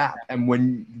over the map, and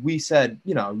when we said,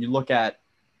 you look at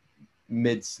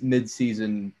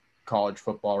mid-season college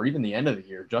football or even the end of the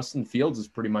year, Justin Fields is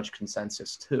pretty much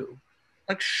consensus too.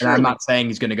 Like, sure. And I'm not saying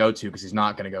he's going to go to because he's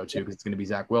not going to go to because it's going to be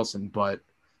Zach Wilson, but.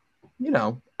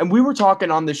 And we were talking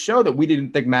on this show that we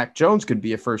didn't think Mac Jones could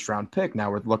be a first-round pick.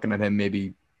 Now we're looking at him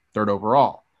maybe 3rd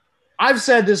overall. I've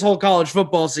said this whole college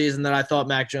football season that I thought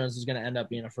Mac Jones was going to end up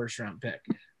being a first-round pick.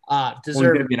 He's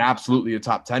going to be absolutely a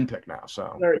top 10 pick now.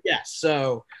 So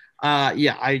I've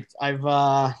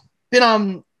been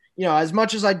on. As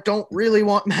much as I don't really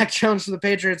want Mac Jones for the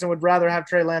Patriots and would rather have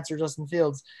Trey Lance or Justin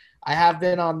Fields, I have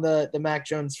been on the Mac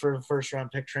Jones for the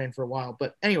first-round pick train for a while.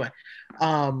 But anyway.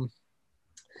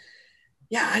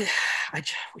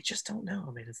 We just don't know.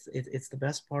 I mean, it's the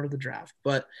best part of the draft.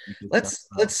 But let's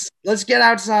get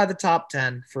outside the top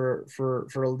 10 for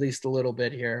at least a little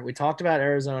bit here. We talked about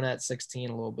Arizona at 16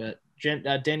 a little bit.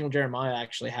 Daniel Jeremiah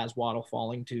actually has Waddle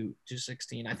falling to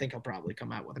 16. I think he'll probably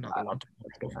come out with another one.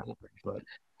 But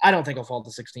I don't think he'll fall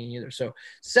to 16 either. So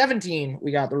 17,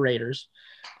 we got the Raiders.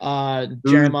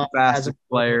 Jeremiah has a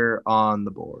player on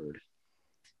the board.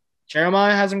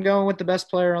 Jeremiah has him going with the best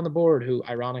player on the board, who,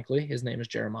 ironically, his name is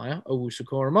Jeremiah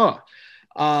Owusu-Koramoah.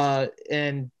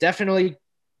 And definitely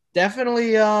that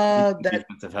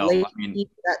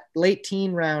late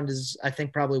teen round is, I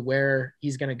think, probably where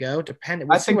he's going to go.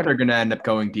 I think they're going to end up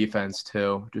going defense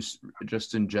too,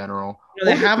 just in general.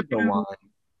 They have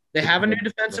a new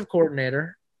defensive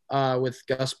coordinator with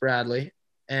Gus Bradley,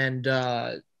 and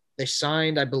they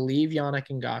signed, I believe, Yannick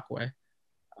Ngakoue.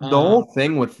 The whole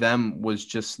thing with them was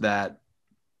just that,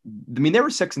 I mean, they were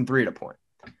 6-3 at a point.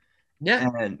 Yeah.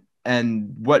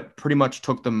 And what pretty much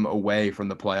took them away from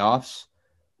the playoffs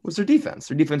was their defense.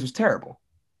 Their defense was terrible.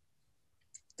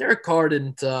 Derek Carr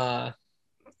didn't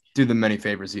do them many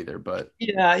favors either, but.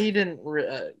 Yeah, he didn't.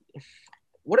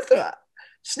 What if the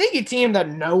sneaky team that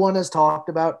no one has talked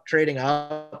about trading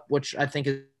up, which I think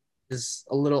is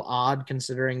a little odd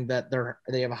considering that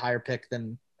they have a higher pick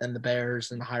than the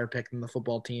Bears and a higher pick than the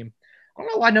football team. I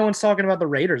don't know why no one's talking about the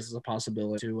Raiders as a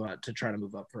possibility to try to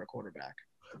move up for a quarterback.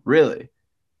 Really?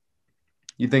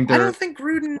 You think they're? I don't think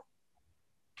Gruden.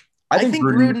 I think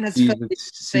Gruden has felt the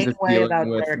same way about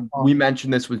Jared Goff. We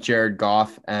mentioned this with Jared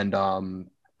Goff and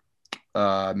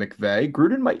McVay.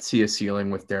 Gruden might see a ceiling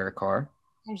with Derek Carr.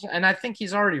 And I think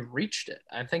he's already reached it.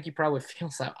 I think he probably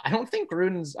feels that. I don't think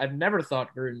I've never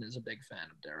thought Gruden is a big fan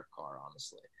of Derek Carr,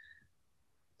 honestly.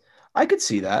 I could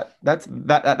see that. That's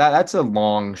a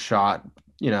long shot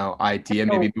idea.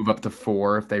 Maybe move up to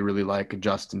 4 if they really like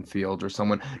Justin Fields or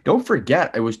someone. Don't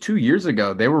forget, it was 2 years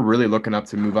ago. They were really looking up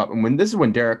to move up. And this is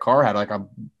when Derek Carr had like a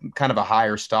kind of a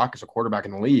higher stock as a quarterback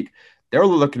in the league. They were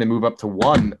looking to move up to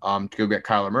 1 to go get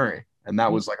Kyler Murray. And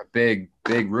that was like a big,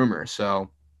 big rumor. So,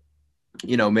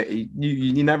 you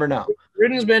never know.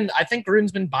 I think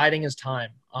Gruden's been biding his time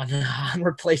on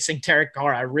replacing Derek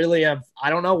Carr. I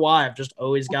don't know why. I've just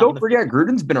always got. Don't forget,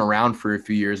 Gruden's been around for a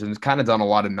few years and has kind of done a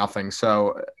lot of nothing.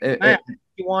 So he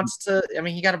wants to. I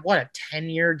mean, he got a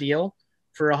 10-year deal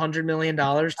for $100 million.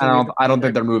 I don't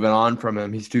think they're moving on from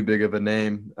him. He's too big of a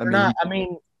name.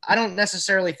 I don't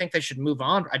necessarily think they should move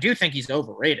on. I do think he's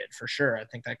overrated for sure. I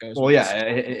think that goes. Well,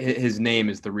 yeah, his name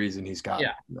is the reason he's got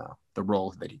the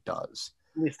role that he does.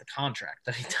 At least the contract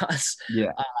that he does.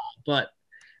 Yeah. But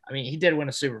I mean, he did win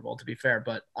a Super Bowl, to be fair.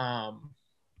 But I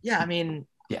mean,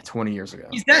 20 years ago.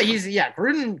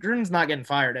 Gruden's not getting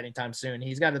fired anytime soon.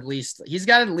 He's got at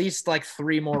least like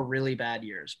 3 more really bad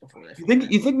years before they.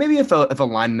 You think maybe if a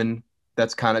lineman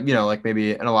that's kind of like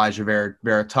maybe an Elijah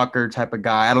Vera Tucker type of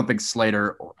guy. I don't think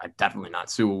Slater or definitely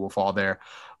not Sewell will fall there,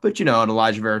 but an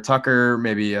Elijah Vera Tucker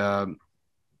maybe. I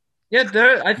think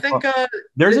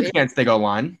there's a chance they go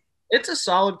line. It's a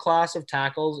solid class of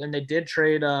tackles, and they did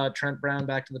trade Trent Brown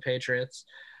back to the Patriots.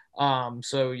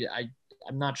 So yeah,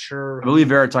 I'm not sure. I believe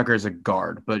Vera Tucker is a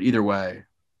guard, but either way,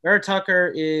 Vera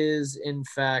Tucker is in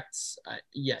fact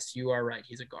yes, you are right.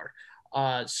 He's a guard.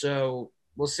 So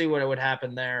we'll see what would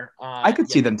happen there. I could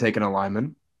see them taking a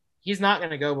lineman. He's not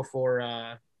going to go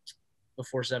before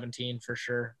 17 for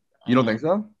sure. You don't think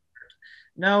so?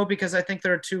 No, because I think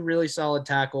there are 2 really solid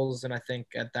tackles, and I think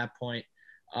at that point,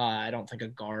 I don't think a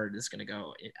guard is going to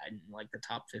go in like the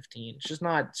top 15. It's just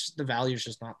not. The value is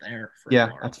just not there.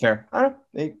 That's fair. I don't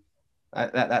know.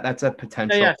 That's a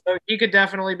potential. So he could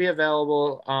definitely be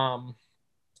available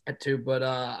at 2, but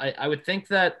I would think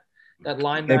that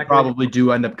linebacker. They probably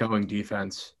do end up going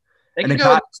defense. And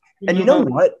you know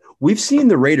what? We've seen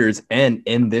the Raiders and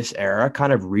in this era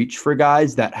kind of reach for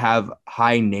guys that have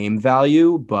high name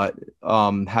value, but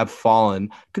have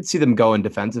fallen. Could see them going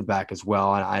defensive back as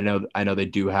well. And I know they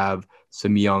do have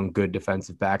some young, good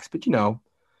defensive backs, but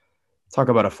talk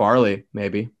about a Farley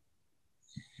maybe.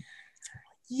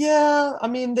 Yeah, I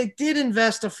mean they did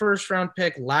invest a 1st-round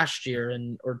pick last year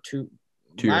or 2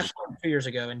 years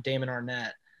ago in Damon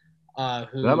Arnett.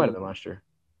 That might have been last year.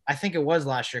 I think it was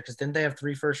last year because didn't they have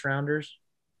 3 first-rounders?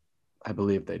 I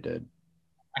believe they did.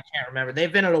 I can't remember.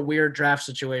 They've been in a weird draft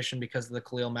situation because of the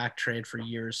Khalil Mack trade for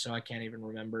years, so I can't even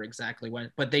remember exactly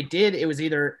when. But they did. It was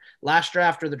either last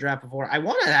draft or the draft before. I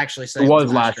want to actually say it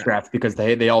was last draft because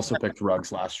they also picked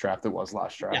Ruggs last draft. It was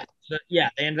last draft.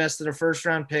 They invested a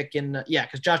 1st-round pick in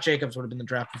because Josh Jacobs would have been the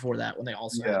draft before that when they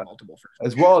also had multiple first.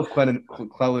 As well as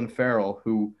Clelin Ferrell,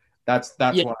 who. That's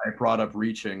why I brought up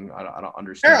reaching. I don't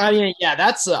understand. Sure, I mean,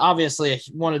 that's obviously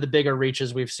one of the bigger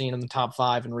reaches we've seen in the top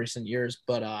 5 in recent years.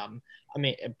 But I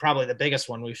mean, probably the biggest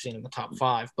one we've seen in the top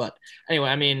 5. But anyway,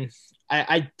 I mean,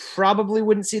 I probably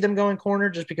wouldn't see them going corner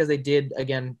just because they did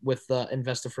again with the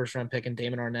invest a 1st-round pick in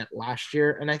Damon Arnett last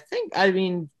year. And I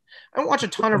don't watch a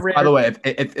ton of. By the way,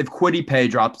 if Kwity Paye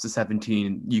drops to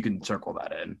 17, you can circle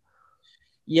that in.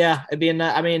 Yeah,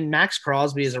 Max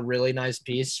Crosby is a really nice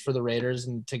piece for the Raiders,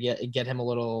 and to get him a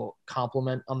little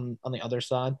compliment on the other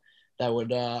side, that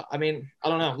would. I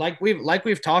don't know. Like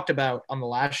we've talked about on the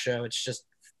last show, it's just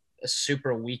a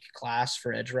super weak class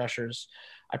for edge rushers.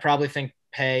 I probably think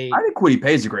Paye. I think Kwity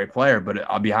Paye is a great player,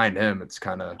 but behind him, it's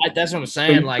kind of. That's what I'm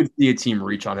saying. Like, see a team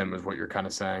reach on him is what you're kind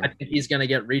of saying. I think he's going to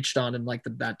get reached on in like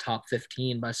that top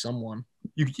 15 by someone.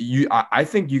 I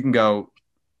think you can go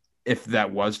if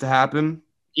that was to happen.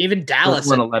 Even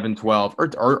Dallas 11, 12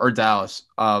 or Dallas.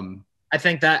 I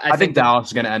think Dallas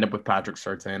is going to end up with Patrick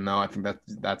Surtain, though. I think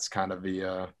that's kind of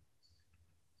the.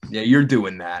 You're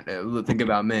doing that. Think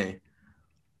about me.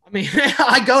 I mean,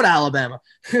 I go to Alabama.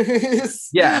 I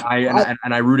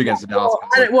root against the Dallas.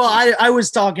 I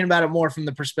was talking about it more from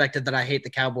the perspective that I hate the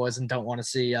Cowboys and don't want to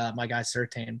see my guy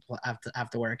Surtain have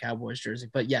to wear a Cowboys jersey.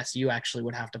 But yes, you actually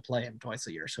would have to play him twice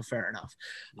a year, so fair enough.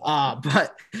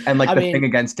 The thing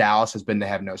against Dallas has been they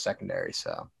have no secondary,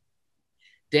 so.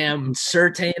 Damn,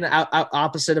 Surtain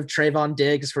opposite of Trayvon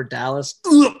Diggs for Dallas.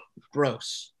 Ugh,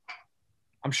 gross.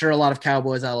 I'm sure a lot of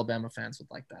Cowboys Alabama fans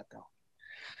would like that though.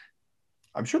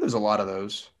 I'm sure there's a lot of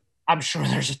those. I'm sure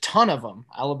there's a ton of them.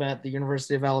 The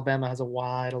University of Alabama has a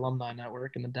wide alumni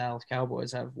network, and the Dallas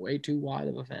Cowboys have way too wide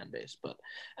of a fan base. But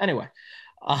anyway,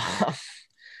 I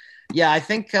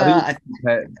think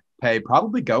Paye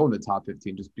probably go in the top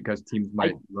 15 just because teams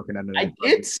might be looking at it. I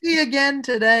did see again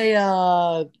today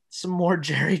some more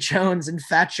Jerry Jones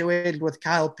infatuated with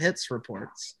Kyle Pitts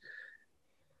reports.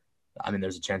 I mean,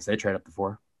 there's a chance they trade up to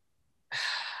 4.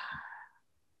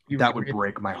 You That would really,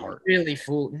 break my heart. really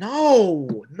fool.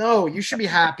 No, you should be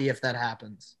happy if that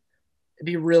happens. It'd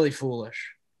be really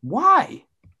foolish. Why?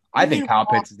 I think mean, Kyle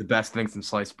Pitts is the best thing since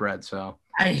sliced bread. So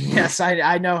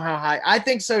I know how high. I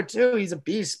think so too. He's a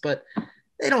beast, but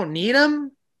they don't need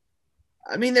him.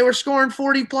 I mean, they were scoring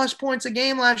 40-plus points a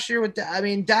game last year.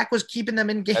 Dak was keeping them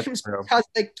in games because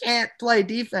they can't play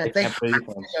defense. They have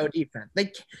to go defense.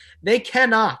 They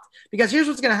cannot. Because here's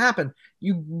what's going to happen.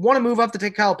 You want to move up to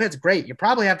take Kyle Pitts. Great. You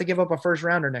probably have to give up a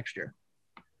first-rounder next year.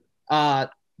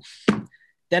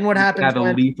 Then what happens? Have a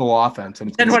lethal offense.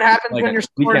 And then what happens when you're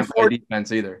scoring? We can't play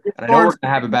defense either. And I know we're going to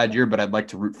have a bad year, but I'd like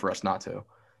to root for us not to.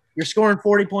 You're scoring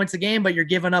 40 points a game, but you're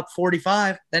giving up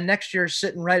 45. Then next year,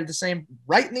 sitting right in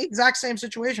the exact same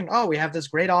situation. Oh, we have this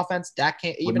great offense. Dak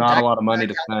can't even. Not a lot of money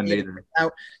to spend either.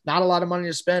 Not a lot of money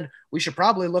to spend. We should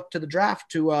probably look to the draft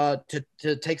to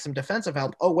take some defensive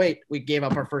help. Oh wait, we gave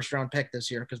up our first round pick this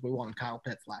year because we won Kyle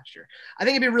Pitts last year. I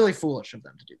think it'd be really foolish of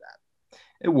them to do that.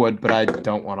 It would, but I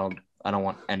don't want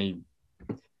any.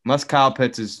 Unless Kyle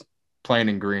Pitts is playing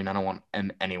in green, I don't want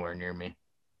him anywhere near me.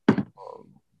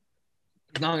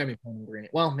 He's not going to be playing in green.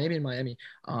 Well, maybe in Miami.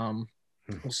 We'll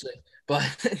see. But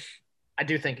I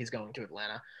do think he's going to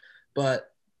Atlanta. But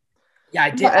yeah, I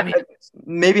did. I mean,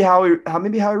 maybe Howie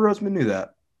Roseman knew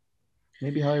that.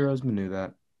 Maybe Howie Roseman knew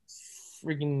that.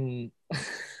 Freaking.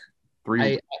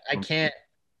 I can't.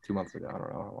 2 months ago. I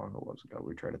don't know how long it was ago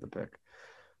we traded the pick.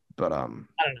 But I don't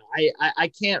know.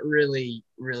 I can't really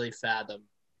fathom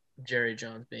Jerry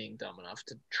Jones being dumb enough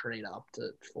to trade up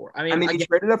to 4. I mean, he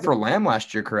traded up for Lamb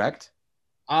last year, correct?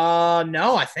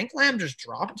 No, I think Lamb just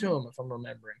dropped to him if I'm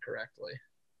remembering correctly.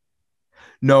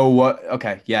 No, what?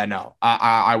 Okay, yeah, no.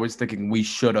 I was thinking we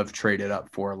should have traded up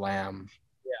for Lamb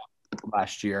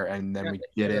last year, and then we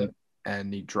didn't,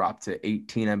 and he dropped to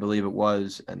 18, I believe it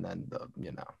was, and then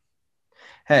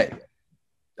Hey,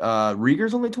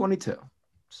 Rieger's only 22.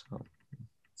 So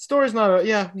story's not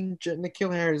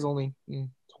N'Keal Harry is only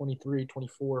 23,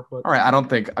 24. But all right,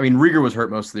 Rieger was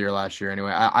hurt most of the year last year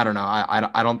anyway. I don't know.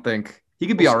 I don't think he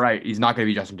could be all right. He's not going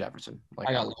to be Justin Jefferson.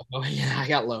 I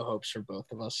got low hopes for both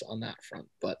of us on that front.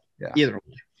 But either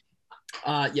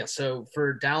way, so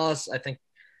for Dallas, I think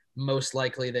most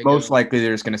likely they're just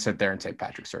going to sit there and take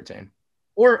Patrick Surtain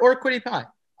or Kwity Paye.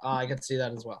 I can see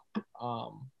that as well.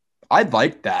 I'd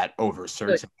like that over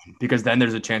Surtain because then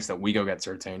there's a chance that we go get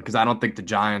Surtain because I don't think the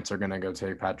Giants are going to go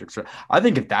take Patrick Surtain. I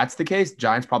think if that's the case,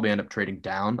 Giants probably end up trading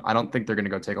down. I don't think they're going to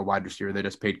go take a wide receiver. They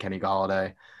just paid Kenny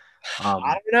Golladay. I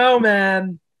don't know,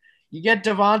 man. You get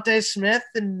Devontae Smith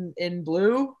in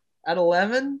blue at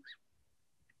 11.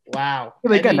 Wow.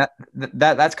 But again,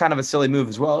 that's kind of a silly move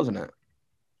as well, isn't it?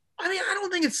 I mean, I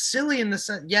don't think it's silly in the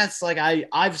sense. Yes, like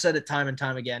I've said it time and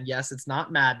time again. Yes, it's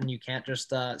not Madden. You can't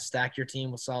just stack your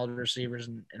team with solid receivers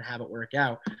and have it work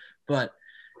out. But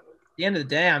at the end of the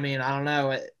day, I mean, I don't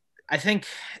know. I think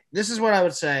this is what I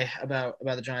would say about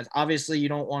the Giants. Obviously, you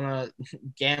don't want to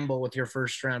gamble with your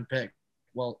first round pick.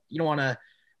 Well, you don't want to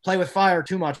play with fire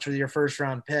too much with your first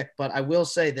round pick. But I will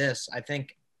say this. I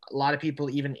think a lot of people,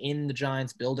 even in the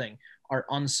Giants building, are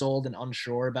unsold and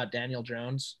unsure about Daniel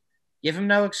Jones. Give him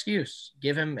no excuse.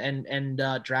 Give him and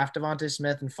draft Devontae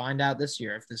Smith and find out this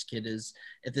year if this kid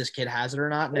has it or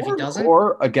not. And if he doesn't,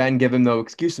 or again, give him no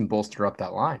excuse and bolster up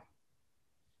that line.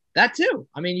 That too.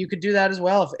 I mean, you could do that as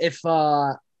well if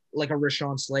like a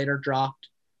Rashawn Slater dropped.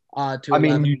 To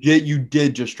 11. You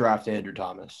did just draft Andrew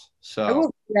Thomas.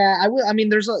 So I will. I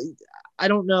mean, I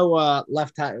don't know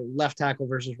left tackle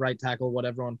versus right tackle, what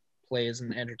everyone plays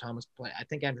and Andrew Thomas play. I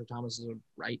think Andrew Thomas is a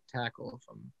right tackle if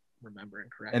I'm remembering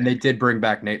correctly. And they did bring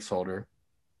back Nate Solder.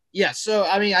 Yeah, so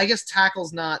I mean, I guess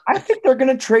tackle's not. I think they're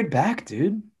gonna trade back,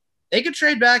 dude. They could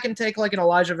trade back and take like an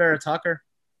Elijah Vera Tucker.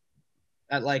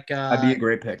 At that'd be a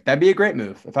great pick. That'd be a great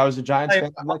move. If I was a Giants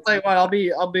fan, I'll tell you what.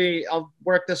 I'll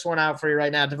work this one out for you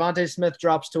right now. Devontae Smith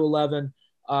drops to 11.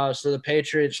 So the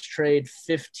Patriots trade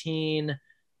 15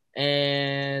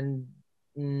 and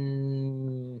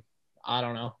I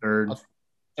don't know, a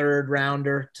third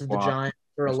rounder to the Giants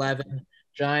for 11.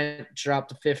 Giants drop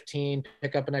to 15,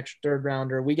 pick up an extra third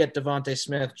rounder. We get Devontae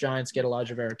Smith. Giants get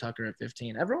Elijah Vera Tucker at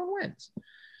 15. Everyone wins.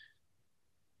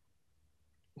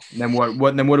 Then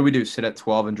what? Then what do we do? Sit at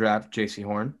 12 and draft J.C.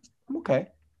 Horn? I'm okay.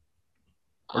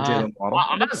 Or Jalen Waddle.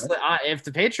 Honestly, if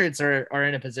the Patriots are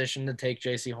in a position to take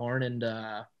J.C. Horn and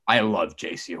I love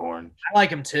J.C. Horn. I like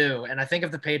him too, and I think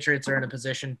if the Patriots are in a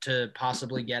position to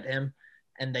possibly get him,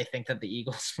 and they think that the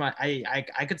Eagles might,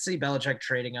 I could see Belichick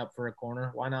trading up for a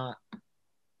corner. Why not?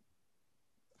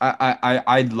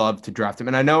 I'd love to draft him,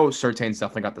 and I know Surtain's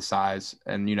definitely got the size,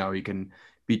 and he can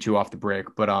beat you off the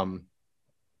break. But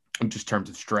in just terms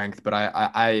of strength. But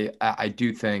I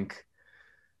do think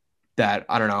that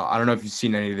I don't know. I don't know if you've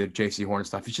seen any of the JC Horn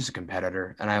stuff. He's just a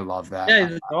competitor, and I love that. Yeah,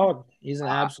 he's a dog. He's an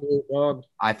absolute dog.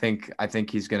 I think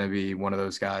he's going to be one of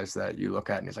those guys that you look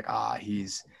at and he's like,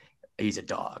 he's a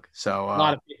dog. So A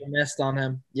lot of people missed on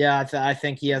him. Yeah, I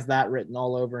think he has that written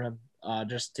all over him.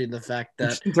 Just to the fact that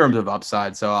just in terms of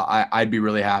upside. So I'd be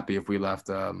really happy if we left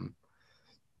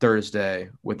Thursday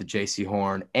with the JC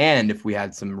Horn, and if we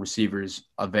had some receivers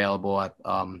available at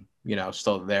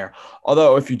still there.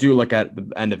 Although if you do look at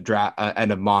the end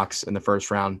of mocks in the first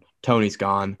round, Tony's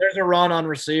gone. There's a run on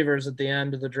receivers at the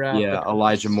end of the draft. Yeah,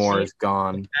 Elijah Moore is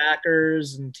gone.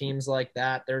 Packers and teams like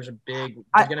that. There's a big.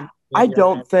 I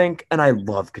don't think, and I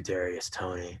love Kadarius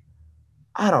Toney.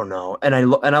 I don't know, and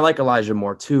I like Elijah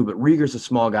Moore too, but Rieger's a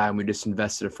small guy, and we just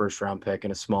invested a first round pick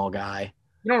in a small guy.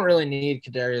 You don't really need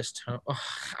Kadarius Toney.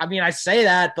 I mean, I say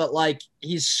that, but like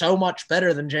he's so much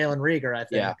better than Jalen Rieger. I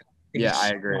think. Yeah, I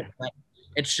agree.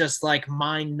 It's just like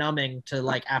mind numbing to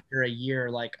like after a year,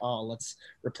 like, oh, let's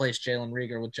replace Jalen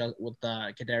Rieger with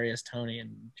Kadarius Toney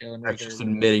and Jalen Rieger. That's just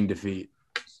admitting defeat.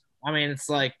 I mean, it's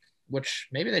like, which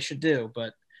maybe they should do,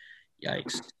 but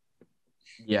yikes.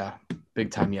 Yeah, big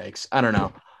time yikes. I don't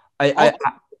know.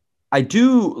 I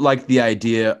do like the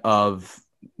idea of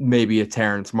maybe a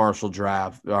Terrence Marshall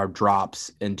draft or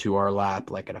drops into our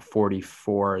lap like at a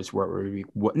 44 is where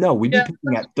we'd be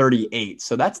picking at 38.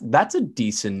 So that's a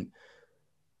decent.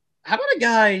 How about a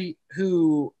guy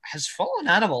who has fallen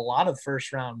out of a lot of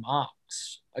first round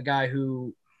mocks? A guy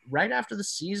who right after the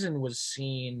season was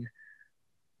seen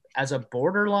as a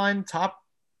borderline top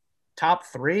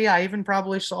 3. I even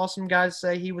probably saw some guys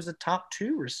say he was a top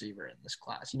 2 receiver in this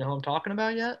class. You know who I'm talking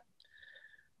about yet?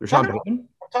 Rashad Bateman?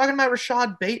 I'm talking about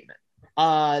Rashad Bateman.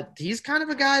 He's kind of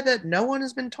a guy that no one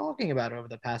has been talking about over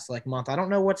the past month. I don't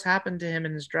know what's happened to him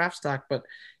in his draft stock, but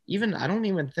I don't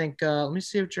even think. Let me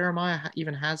see if Jeremiah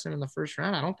even has him in the first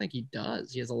round. I don't think he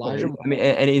does. He has Elijah. I mean,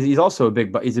 and he's also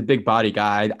he's a big body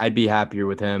guy. I'd be happier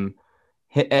with him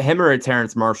or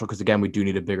Terrence Marshall because again, we do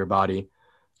need a bigger body.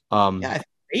 I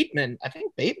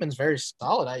think Bateman's very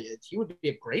solid. He would be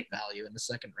a great value in the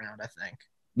second round. I think.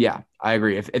 Yeah, I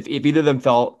agree. If either of them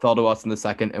fell to us in the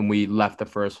second and we left the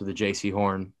first with a JC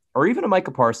Horn or even a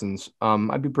Micah Parsons,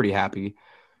 I'd be pretty happy.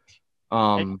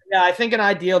 I think an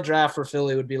ideal draft for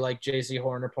Philly would be like JC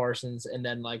Horn or Parsons and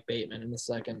then like Bateman in the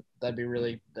second. That'd be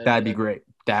great.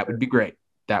 That would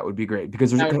be great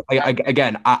because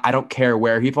again, I don't care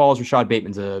where he falls. Rashad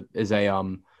Bateman's is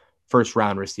a first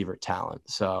round receiver talent.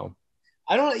 So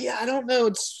I don't know.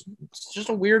 It's just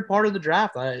a weird part of the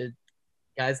draft.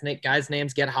 Guys'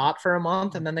 names get hot for a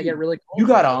month and then they get really cold. You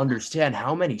got to understand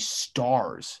how many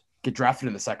stars get drafted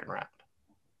in the second round.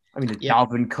 I mean,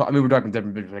 Dalvin Cook. I mean, we're talking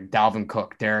different like Dalvin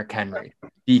Cook, Derrick Henry,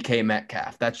 DK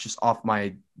Metcalf. That's just off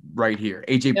my right here.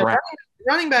 AJ Brown.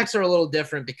 Running backs are a little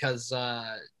different because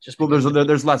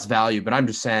there's less value, but I'm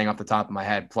just saying off the top of my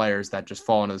head, players that just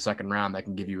fall into the second round that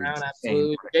can give you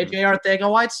absolutely. JJ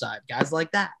Arcega-Whiteside, guys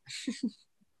like that.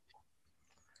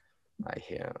 I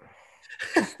hear.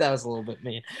 That was a little bit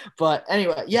mean, but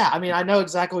anyway, yeah. I mean, I know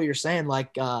exactly what you're saying.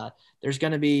 Like, there's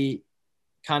going to be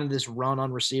kind of this run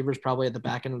on receivers probably at the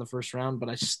back end of the first round, but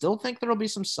I still think there'll be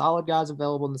some solid guys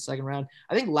available in the second round.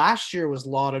 I think last year was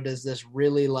lauded as this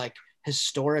really like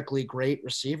historically great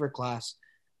receiver class.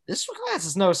 This class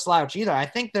is no slouch either. I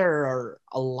think there are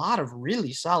a lot of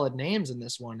really solid names in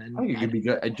this one, and I think it could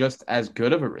be just as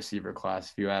good of a receiver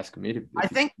class if you ask me. I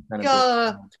think.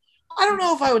 I don't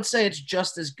know if I would say it's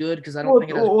just as good because I don't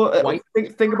think it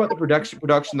has think about the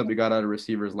production that we got out of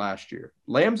receivers last year.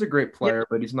 Lamb's a great player,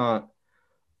 but he's not.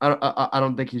 I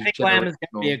don't think he's. I think Lamb is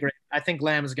going to be I think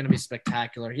Lamb is going to be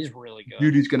spectacular. He's really good.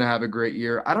 Judy's going to have a great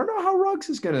year. I don't know how Ruggs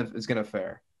is going to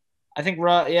fare. I think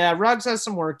Ruggs has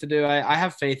some work to do. I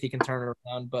have faith he can turn it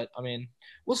around, but I mean,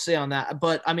 we'll see on that.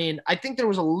 But I mean, I think there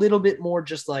was a little bit more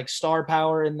just like star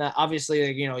power in that. Obviously,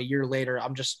 a year later,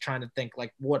 I'm just trying to think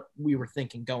like what we were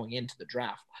thinking going into the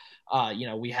draft.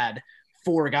 We had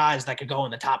 4 guys that could go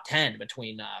in the top 10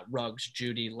 between Ruggs,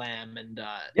 Judy, Lamb, and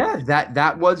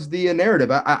that was the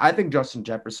narrative. I think Justin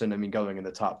Jefferson, I mean, going in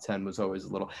the top 10 was always a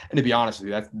little. And to be honest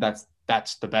with you,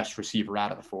 that's the best receiver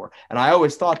out of the 4, and I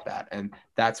always thought that, and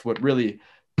that's what really.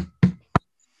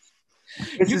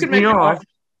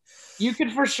 You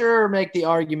could for sure make the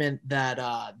argument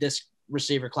that this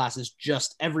receiver class is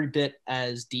just every bit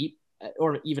as deep,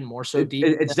 or even more so deep.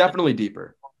 It's definitely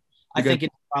deeper. I think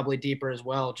it's probably deeper as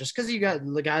well, just because you got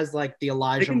the guys like the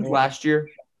Elijah Higgins Moore last year.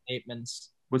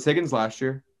 Bateman's. Was Higgins last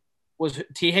year? Was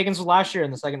T. Higgins was last year in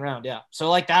the second round, yeah.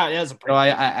 So like that is a pretty.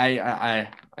 So I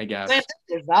guess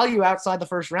there's value outside the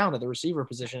first round of the receiver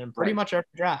position in pretty much every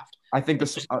draft. I think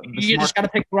you just got to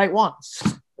pick the right ones.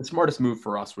 The smartest move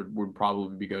for us would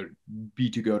probably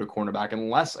be to go to cornerback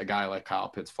unless a guy like Kyle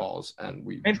Pitts falls and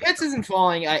Pitts isn't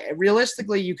falling.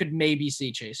 Realistically, you could maybe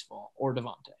see Chase fall or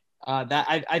Devontae.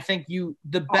 I think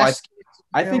the best.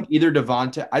 I think either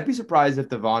Devontae. I'd be surprised if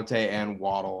Devontae and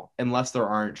Waddle, unless there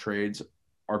aren't trades,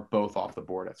 are both off the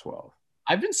board at 12.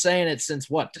 I've been saying it since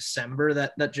December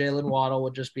that Jalen Waddle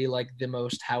would just be like the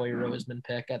most Howie Roseman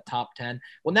pick at top 10.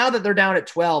 Well, now that they're down at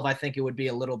 12, I think it would be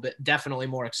a little bit definitely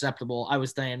more acceptable. I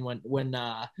was saying when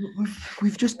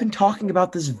we've just been talking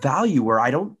about this value where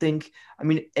I don't think, I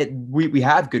mean, we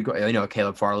have good,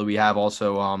 Caleb Farley. We have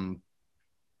also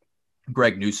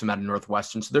Greg Newsome out of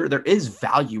Northwestern. So there is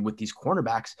value with these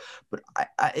cornerbacks, but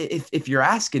if you're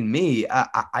asking me,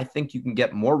 I think you can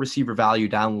get more receiver value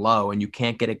down low, and you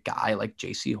can't get a guy like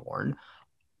J.C. Horn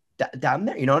down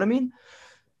there. You know what I mean?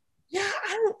 Yeah,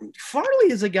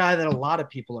 Farley is a guy that a lot of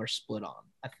people are split on,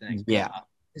 I think. Yeah.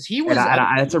 Because he was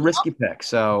it's a risky pick.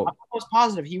 So I was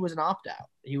positive he was an opt-out.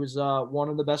 He was one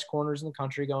of the best corners in the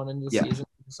country going into the season.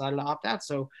 He decided to opt out.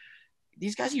 So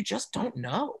these guys, you just don't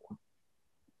know.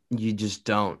 You just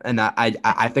don't. And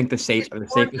I think the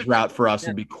safest route for us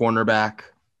would be cornerback.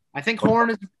 I think Horn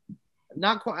is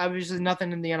not quite, obviously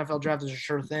nothing in the NFL draft is a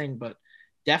sure thing, but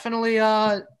definitely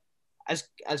as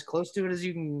close to it as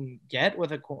you can get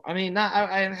with I'm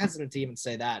hesitant to even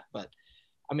say that, but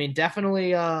I mean,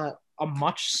 definitely a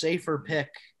much safer pick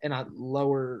and a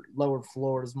lower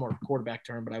floor is more quarterback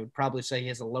term, but I would probably say he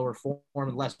has a lower form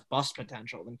and less bust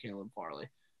potential than Caleb Farley.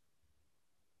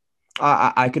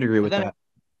 I could agree with that.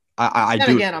 I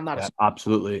do. Again, I'm not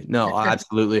absolutely no,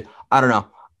 absolutely. I don't know.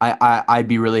 I'd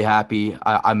be really happy.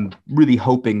 I'm really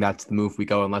hoping that's the move we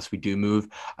go, unless we do move.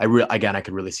 I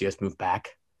could really see us move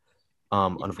back.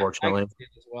 Unfortunately,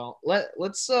 as well.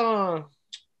 Let's. I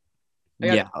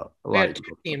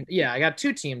got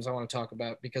two teams I want to talk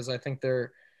about because I think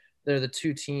they're the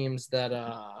two teams that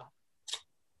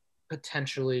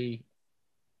potentially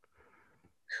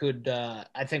could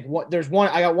I think there's one.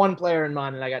 I got one player in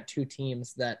mind, and I got two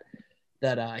teams that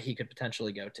he could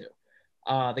potentially go to.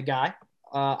 The guy.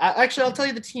 I'll tell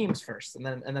you the teams first, and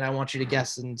then I want you to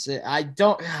guess. And say, I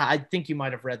think you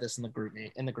might have read this in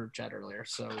the group chat earlier,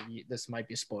 so this might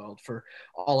be spoiled for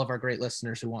all of our great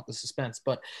listeners who want the suspense.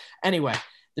 But anyway,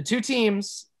 the two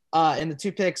teams in the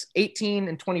two picks, 18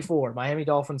 and 24, Miami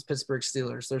Dolphins, Pittsburgh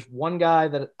Steelers. There's one guy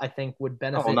that I think would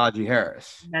benefit Najee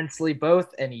Harris immensely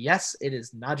both, and yes, it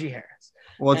is Najee Harris.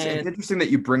 Well, it's interesting that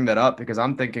you bring that up because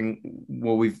I'm thinking,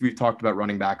 well, we've talked about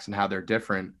running backs and how they're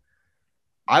different.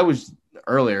 I was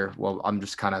earlier, well, I'm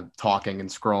just kind of talking and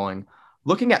scrolling,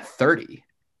 looking at 30.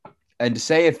 And to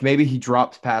say if maybe he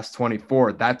drops past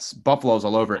 24, that's Buffalo's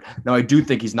all over it. Now, I do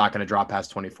think he's not going to drop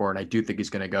past 24, and I do think he's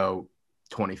going to go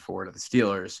 24 to the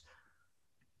Steelers.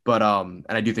 But and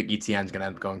I do think ETN's going to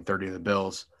end up going 30 to the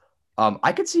Bills.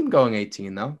 I could see him going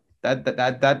 18 though.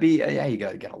 That'd be you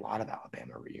got to get a lot of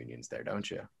Alabama reunions there, don't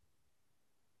you?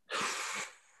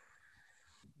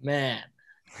 Man.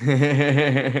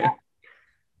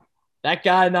 That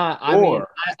guy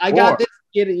I got this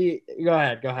kid. Go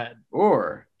ahead.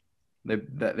 Or they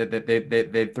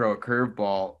throw a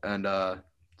curveball and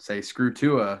say screw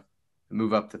Tua,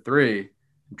 move up to 3,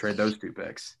 and trade those 2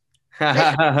 picks. They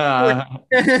had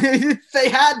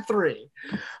 3.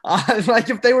 Like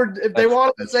if they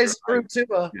wanted to say screw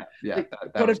Tua, they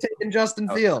could have taken Justin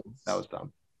Fields. That was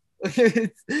dumb.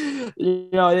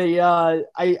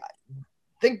 I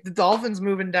think the Dolphins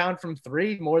moving down from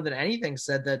 3 more than anything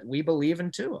said that we believe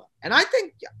in Tua, and I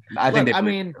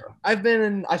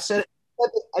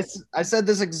said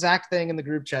this exact thing in the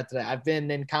group chat today. I've been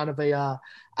in kind of a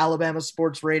Alabama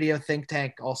sports radio think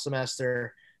tank all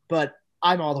semester, but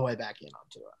I'm all the way back in on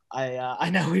Tua.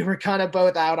 I know we were kind of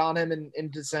both out on him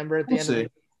in December at the end.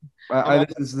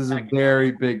 This is a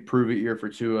very big prove it year for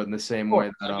Tua in the same way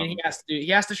that he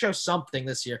has to show something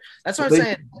this year. That's what I'm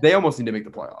saying. They almost need to make the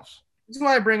playoffs. This is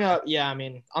why I bring up. Yeah, I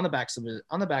mean, on the backs of a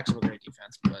great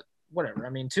defense, but whatever. I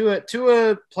mean, Tua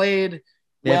played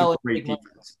well. Great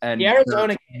defense, and the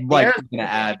Arizona game, going to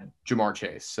add Jamar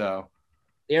Chase. So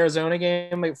the Arizona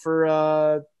game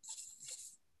for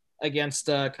against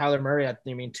Kyler Murray,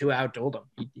 Tua outdueled him.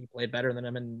 He played better than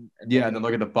him. And then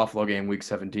look at the Buffalo game, Week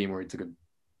 17, where he took a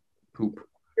poop.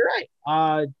 You're right.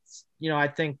 I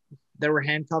think there were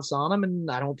handcuffs on him, and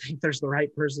I don't think there's the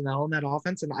right personnel in that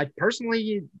offense. And I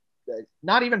personally,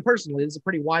 not even personally, this is a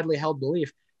pretty widely held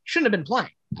belief. shouldn't have been playing.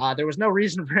 There was no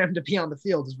reason for him to be on the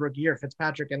field his rookie year.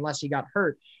 Fitzpatrick, unless he got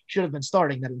hurt, should have been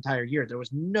starting that entire year. There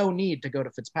was no need to go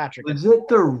to Fitzpatrick. Was it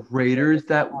the Raiders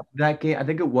that game? I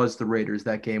think it was the Raiders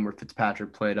that game where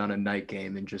Fitzpatrick played on a night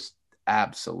game and just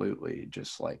absolutely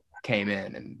just like came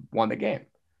in and won the game.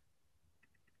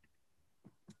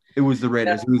 It was the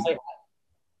Raiders.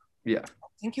 Yeah.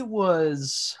 I think it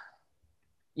was.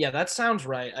 Yeah, that sounds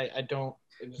right. I don't.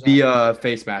 Exactly. The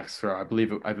face mask throw. I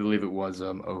believe it was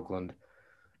Oakland.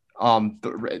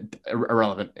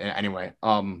 Irrelevant anyway.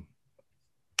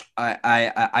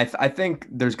 I think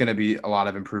there's going to be a lot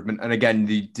of improvement. And again,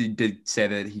 you did say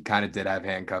that he kind of did have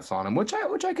handcuffs on him, which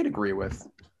I could agree with.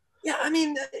 Yeah, I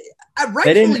mean,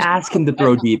 they didn't ask him to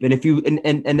throw deep, and if you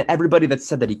and everybody that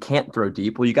said that he can't throw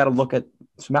deep, well, you got to look at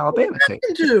some Alabama things.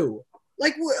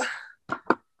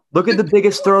 Look at the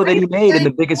biggest throw that he made in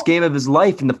the biggest game of his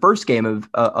life, in the first game of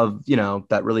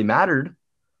that really mattered.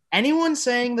 Anyone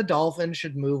saying the Dolphins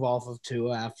should move off of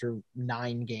Tua after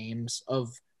 9 games of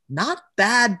not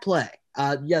bad play.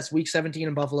 Yes, week 17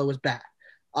 in Buffalo was bad.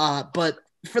 But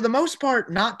for the most part,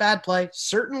 not bad play.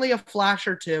 Certainly a flash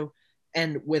or two.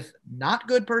 And with not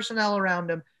good personnel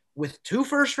around him, with 2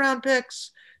 first-round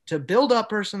picks to build up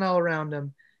personnel around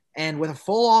him, and with a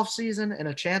full offseason and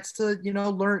a chance to,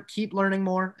 keep learning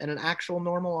more and an actual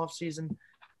normal offseason,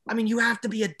 I mean, you have to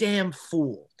be a damn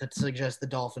fool to suggest the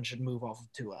Dolphins should move off of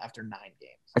Tua after 9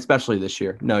 games. Especially this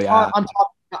year. No, yeah. I'm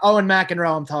talking Owen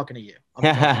McEnroe, I'm talking to you.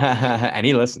 And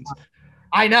he listens.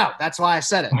 I know. That's why I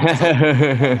said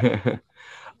it.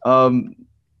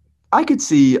 I could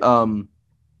see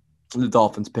the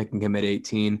Dolphins picking him at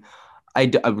 18.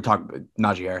 I would talk about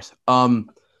Najee Harris.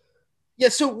 Yeah,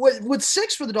 so with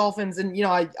 6 for the Dolphins, and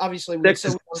I obviously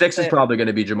six is probably going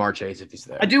to be Ja'Marr Chase if he's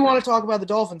there. I do want to talk about the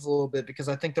Dolphins a little bit because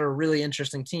I think they're a really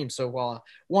interesting team. So while I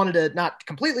wanted to not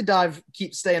completely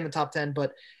stay in the top 10,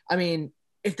 but I mean,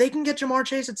 if they can get Ja'Marr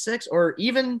Chase at 6, or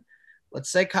even let's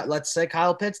say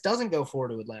Kyle Pitts doesn't go forward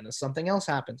to Atlanta, something else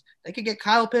happens. They could get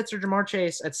Kyle Pitts or Ja'Marr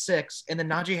Chase at 6, and then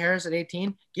Najee Harris at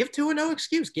 18. Give Tua no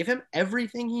excuse. Give him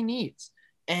everything he needs.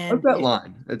 And what's that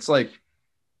line? It's like.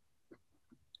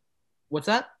 What's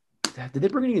that? Did they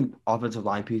bring any offensive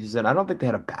line pieces in? I don't think they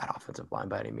had a bad offensive line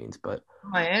by any means, but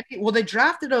Miami. Well, they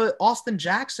drafted Austin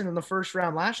Jackson in the first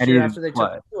round last year after they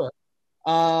took Tua.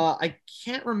 I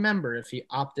can't remember if he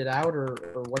opted out or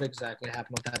what exactly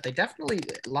happened with that. They definitely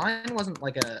line wasn't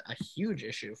like a huge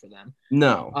issue for them.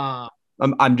 No.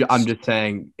 I'm just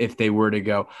saying if they were to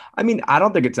go. I mean, I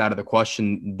don't think it's out of the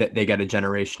question that they get a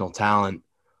generational talent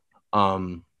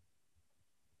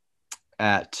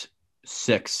at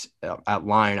 6 at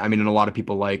line. I mean, and a lot of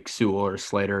people like Sewell or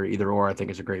Slater, either or. I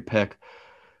think is a great pick.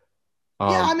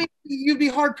 Yeah, I mean, you'd be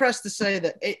hard pressed to say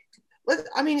that. It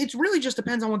really just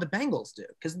depends on what the Bengals do.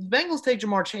 Because the Bengals take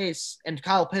Ja'Marr Chase and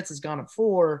Kyle Pitts has gone at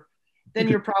 4, then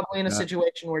you're probably in a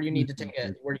situation where you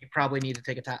probably need to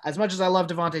take a time. As much as I love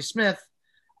Devontae Smith,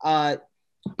 I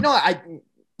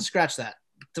scratch that.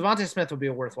 Devontae Smith would be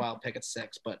a worthwhile pick at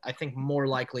 6, but I think more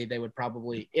likely they would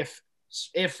probably if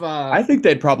I think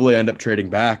they'd probably end up trading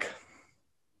back.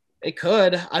 They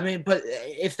could. I mean, but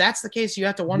if that's the case, you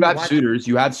have to wonder. You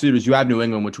have suitors. You have New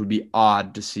England, which would be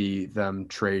odd to see them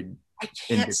trade. I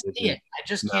can't see it. I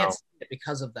just can't see it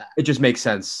because of that. It just makes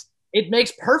sense. It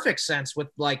makes perfect sense with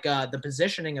like the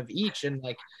positioning of each and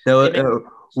like.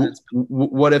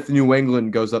 What if New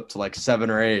England goes up to like 7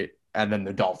 or 8, and then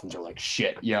the Dolphins are like,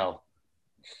 shit,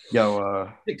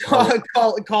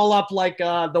 call up like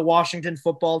the Washington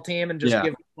football team and just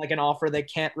give like an offer they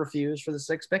can't refuse for the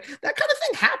 6th pick. That kind of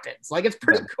thing happens. Like it's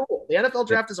pretty cool. The NFL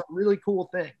draft is a really cool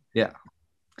thing. Yeah,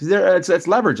 because it's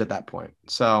leverage at that point.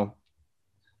 So,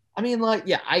 I mean,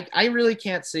 I really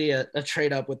can't see a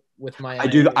trade up with my. I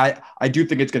do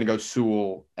think it's going to go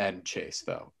Sewell and Chase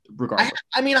though. Regardless,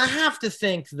 I have to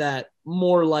think that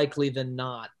more likely than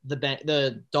not,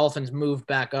 the Dolphins moved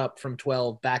back up from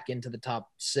 12 back into the top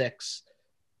 6,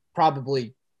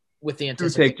 probably with the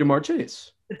anticipation. Take Ja'Marr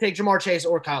Chase. Take Ja'Marr Chase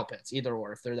or Kyle Pitts, either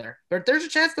or if they're there. There's a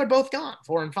chance they're both gone,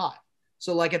 4 and 5.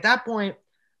 So like at that point,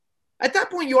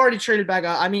 you already traded back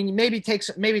up. I mean, maybe take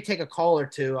a call or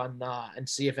two on and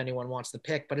see if anyone wants the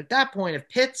pick. But at that point, if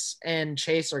Pitts and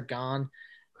Chase are gone,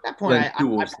 at that point,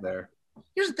 there.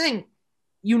 Here's the thing.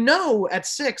 At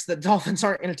 6 that Dolphins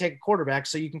aren't going to take a quarterback,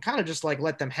 so you can kind of just like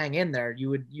let them hang in there.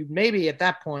 You maybe at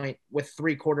that point with 2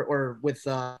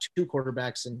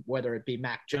 quarterbacks, and whether it be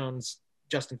Mac Jones,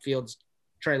 Justin Fields,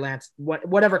 Trey Lance,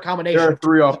 whatever combination. There are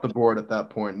 3 off the board at that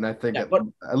point, and I think at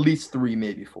least 3,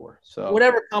 maybe 4. So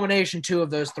whatever combination 2 of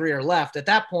those 3 are left at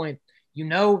that point,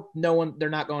 no one.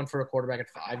 They're not going for a quarterback at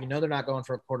 5. They're not going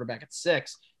for a quarterback at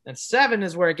 6. And 7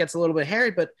 is where it gets a little bit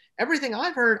hairy. But everything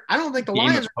I've heard, I don't think the Game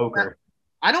of Lions. poker.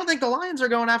 I don't think the Lions are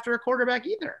going after a quarterback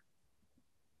either.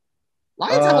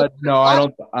 Lions have a No, I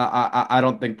lot. don't. I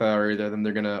don't think they are either. Then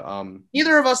they're gonna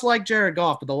Neither of us like Jared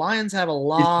Goff, but the Lions have a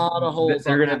lot of holes on that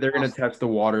they're gonna roster, test the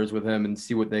waters with him and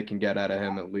see what they can get out of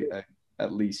him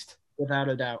at least. without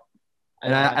a doubt.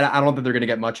 And I don't think they're going to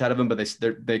get much out of him, but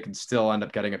they can still end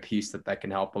up getting a piece that can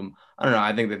help them. I don't know.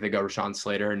 I think that they go Rashawn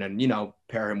Slater and then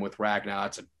pair him with Ragnar.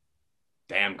 That's a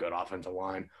damn good offensive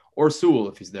line, or Sewell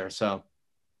if he's there. So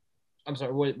I'm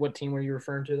sorry, what team were you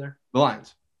referring to there? the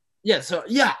Lions. Yeah, so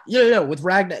yeah, with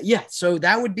Ragnar. Yeah, so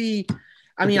that would be.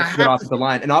 I mean, I good have offensive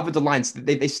line and offensive lines.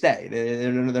 They stay.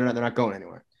 They're not going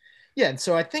anywhere. Yeah, and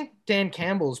so I think Dan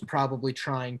Campbell's probably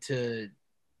trying to.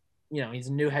 He's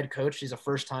a new head coach. He's a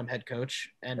first-time head coach,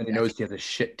 and he knows he has a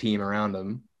shit team around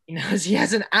him. He knows he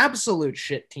has an absolute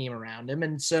shit team around him,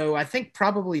 and so I think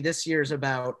probably this year is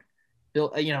about.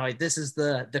 This is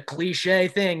the cliche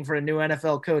thing for a new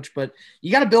NFL coach, but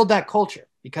you got to build that culture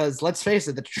because let's face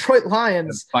it, the Detroit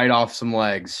Lions bite off some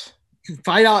legs.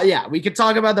 Fight out, yeah. We could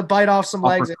talk about the bite off some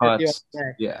legs.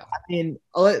 Yeah, I mean,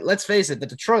 let's face it, the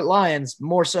Detroit Lions,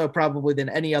 more so probably than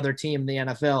any other team in the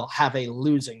NFL, have a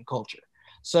losing culture.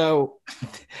 So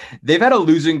they've had a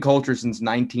losing culture since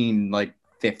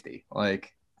 1950.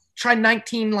 Try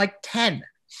 10.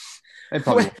 They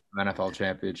probably won NFL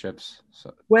championships.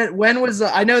 So when was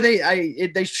I know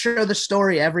they show the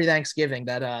story every Thanksgiving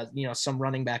that some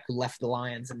running back who left the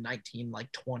Lions in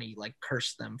 1920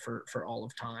 cursed them for all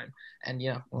of time, and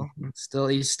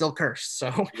he's still cursed.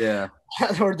 So yeah,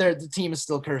 or the team is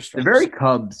still cursed. They're very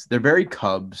Cubs. They're very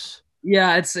Cubs.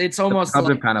 Yeah, it's almost Cubs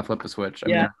have kind of flipped the switch.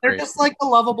 They're just like the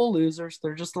lovable losers.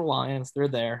 They're just the Lions. They're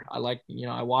there. I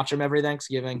watch them every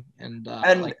Thanksgiving, and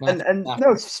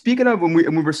speaking of when we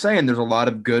were saying there's a lot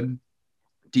of good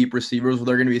deep receivers. Well,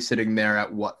 they're going to be sitting there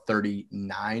at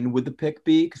 39 would the pick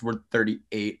be? Because we're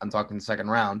 38. I'm talking the second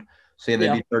round. Say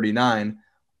they'd be 39.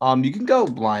 You can go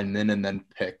lineman and then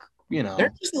pick.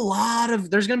 There's just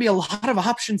there's going to be a lot of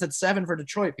options at 7 for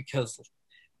Detroit because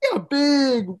a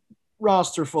big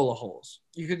roster full of holes.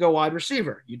 You could go wide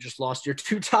receiver. You just lost your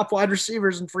 2 top wide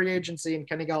receivers in free agency in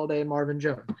Kenny Golladay and Marvin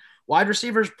Jones. Wide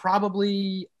receivers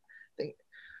probably.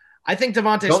 I think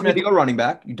Devontae Smith. Don't need to go running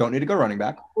back. You don't need to go running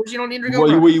back. You don't need to go.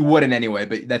 Well, you wouldn't anyway,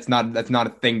 but that's not a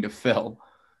thing to fill.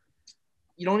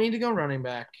 You don't need to go running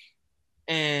back,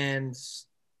 and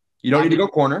you don't need to go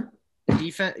corner. The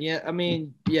defense, you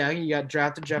got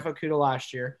drafted Jeff Okudah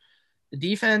last year. The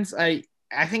defense, I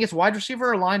think it's wide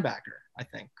receiver or linebacker. I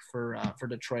think for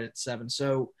Detroit at 7.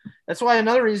 So that's why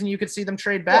another reason you could see them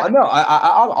trade back. Well, no,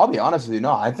 I'll be honest with you.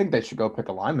 No, I think they should go pick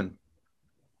a lineman.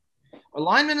 A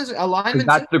lineman.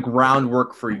 That's the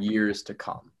groundwork for years to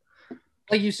come.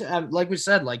 Like you said, like we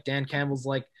said, Dan Campbell's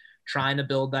trying to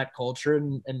build that culture,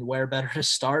 and where better to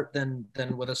start than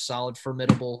with a solid,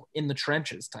 formidable in the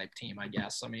trenches type team, I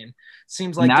guess. I mean,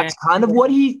 seems like that's kind of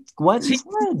what he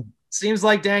said. Seems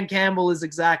like Dan Campbell is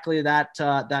exactly that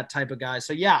type of guy.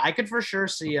 So yeah, I could for sure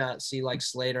see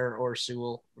Slater or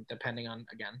Sewell, depending on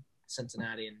again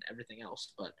Cincinnati and everything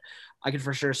else. But I could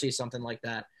for sure see something like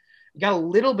that. We got a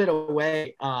little bit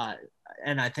away,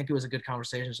 and I think it was a good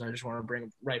conversation. So I just want to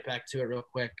bring right back to it real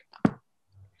quick.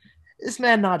 This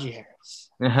man Najee Harris,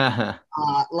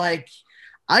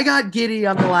 I got giddy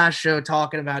on the last show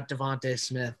talking about Devontae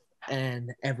Smith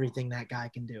and everything that guy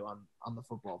can do on the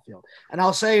football field. And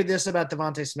I'll say this about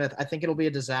Devontae Smith. I think it'll be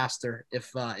a disaster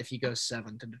if he goes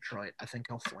 7 to Detroit. I think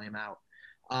he'll flame out.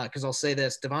 Because I'll say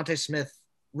this, Devontae Smith,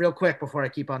 real quick before I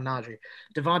keep on Najee.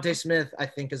 Devontae Smith, I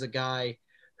think, is a guy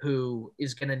who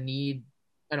is going to need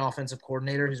an offensive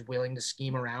coordinator who's willing to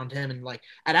scheme around him. And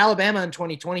at Alabama in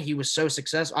 2020, he was so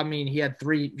successful. I mean, he had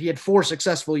 4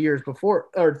 successful years before,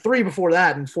 or 3 before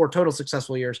that, and 4 total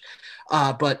successful years.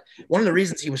 But one of the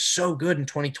reasons he was so good in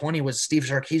 2020 was Steve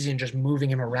Sarkisian just moving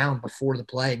him around before the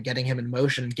play and getting him in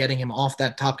motion and getting him off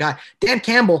that top guy. Dan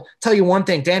Campbell, tell you one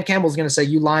thing, Dan Campbell's going to say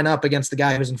you line up against the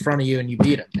guy who's in front of you and you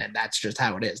beat him. And that's just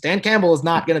how it is. Dan Campbell is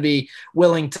not going to be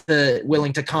willing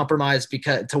to compromise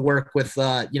to work with,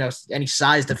 any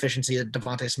size deficiency that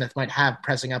Devontae Smith might have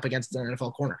pressing up against an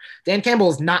NFL corner. Dan Campbell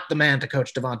is not the man to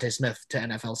coach Devontae Smith to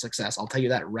NFL success. I'll tell you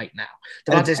that right now.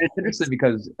 It's interesting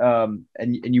because, and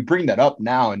you bring that up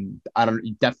now, and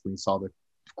you definitely saw the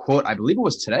quote, I believe it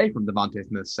was today from Devontae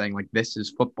Smith saying this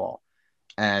is football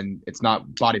and it's not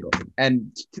bodybuilding.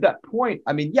 And to that point,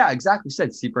 I mean, yeah, exactly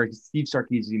said. Steve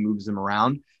Sarkisian moves him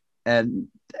around, and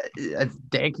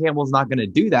Dan Campbell's not going to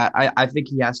do that. I think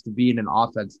he has to be in an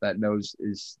offense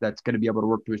that's going to be able to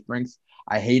work to his strengths.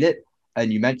 I hate it.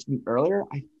 And you mentioned earlier,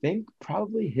 I think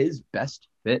probably his best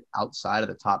fit outside of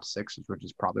the top 6, which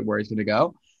is probably where he's going to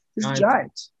go, is the Giants.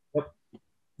 Giants. Yep.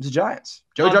 It's the Giants.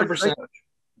 Joe Judge, 100%.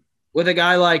 With a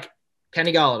guy like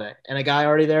Kenny Golladay and a guy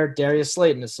already there, Darius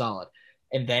Slayton is solid.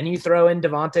 And then you throw in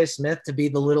Devontae Smith to be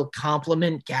the little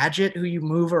compliment gadget who you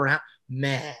move around.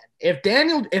 Man, if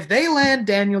they land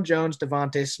Daniel Jones,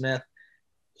 Devontae Smith,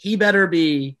 he better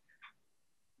be,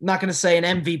 I'm not going to say an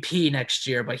MVP next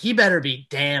year, but he better be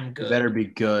damn good. He better be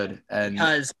good. And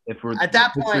because if we're at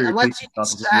that point, unless he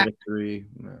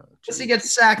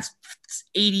gets sacked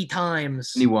 80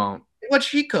 times, he won't. Which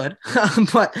he could,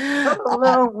 but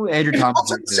Andrew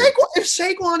Thomas. If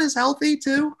Saquon is healthy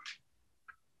too,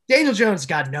 Daniel Jones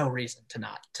got no reason to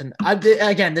not.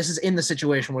 Again, this is in the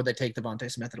situation where they take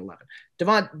Devontae Smith at 11.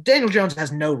 Daniel Jones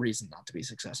has no reason not to be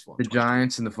successful. The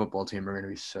Giants and the football team are going to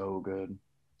be so good.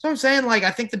 So I'm saying, like,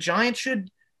 I think the Giants should.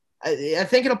 I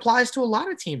think it applies to a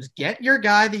lot of teams. Get your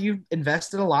guy that you've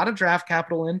invested a lot of draft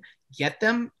capital in. Get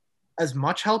them as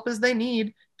much help as they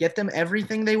need. Get them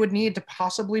everything they would need to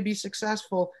possibly be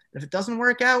successful. And if it doesn't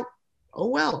work out, oh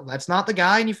well, that's not the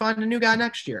guy, and you find a new guy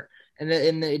next year. And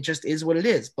it just is what it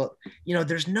is. But,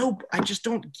 I just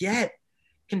don't get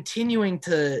continuing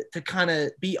to kind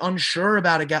of be unsure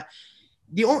about a guy.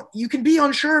 You can be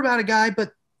unsure about a guy,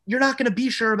 but you're not going to be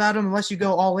sure about him unless you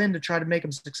go all in to try to make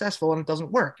him successful, and it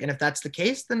doesn't work. And if that's the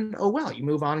case, then, oh well, you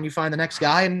move on and you find the next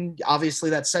guy, and obviously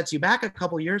that sets you back a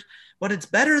couple of years. But it's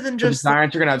better than just – the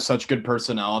Giants are going to have such good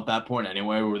personnel at that point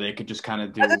anyway, where they could just kind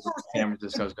of do what San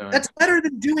Francisco's doing. That's better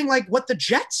than doing like what the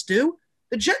Jets do.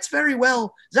 The Jets very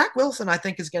well – Zach Wilson, I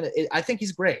think, is going to – I think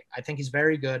he's great. I think he's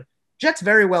very good. Jets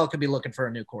very well could be looking for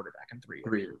a new quarterback in 3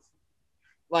 years.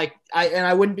 Like,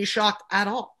 I wouldn't be shocked at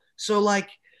all. So, like,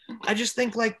 I just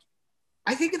think, like,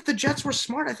 I think if the Jets were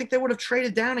smart, I think they would have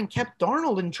traded down and kept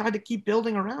Darnold and tried to keep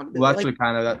building around. Well, actually,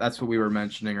 kind of that's what we were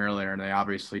mentioning earlier, and they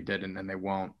obviously didn't, and they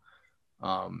won't,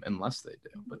 unless they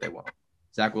do, but they won't.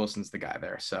 Zach Wilson's the guy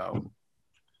there, so.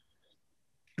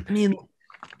 I mean,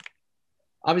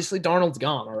 obviously Darnold's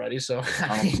gone already, so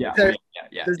yeah.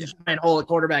 There's a giant hole at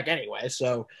quarterback anyway.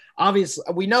 So obviously,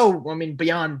 we know. I mean,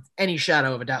 beyond any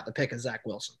shadow of a doubt, the pick is Zach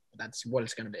Wilson. That's what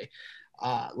it's going to be.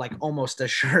 Like almost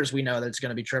as sure as we know that it's going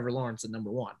to be Trevor Lawrence at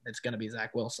number 1. It's going to be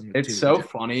Zach Wilson. It's so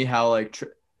funny how like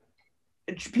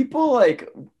people like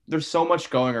there's so much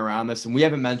going around this, and we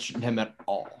haven't mentioned him at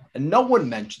all, and no one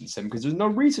mentions him because there's no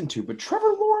reason to. But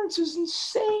Trevor Lawrence is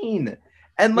insane,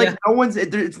 and like no one's.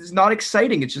 It's not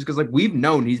exciting. It's just because like we've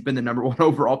known he's been the number 1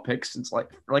 overall pick since for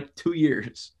 2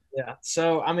 years. Yeah.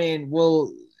 So I mean,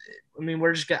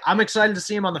 I'm excited to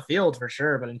see him on the field for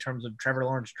sure. But in terms of Trevor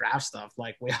Lawrence draft stuff,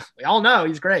 like we all know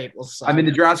he's great.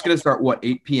 The draft's going to start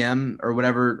 8 p.m. or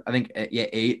whatever. I think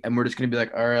 8, and we're just going to be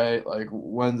like, all right, like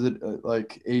when's it?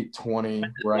 Like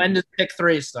 8:20. When does pick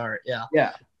 3 start? Yeah.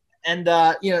 Yeah. And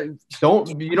you don't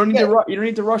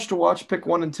need to rush to watch pick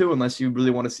 1 and 2 unless you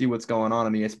really want to see what's going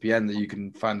on ESPN that you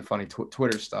can find the funny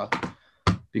Twitter stuff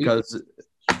because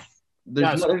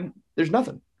there's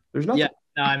nothing. Yeah.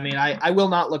 No, I mean, I will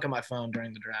not look at my phone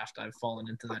during the draft. I've fallen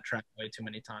into that trap way too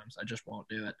many times. I just won't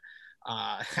do it.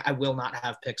 I will not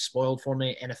have picks spoiled for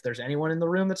me. And if there's anyone in the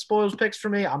room that spoils picks for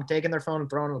me, I'm taking their phone and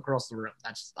throwing them across the room.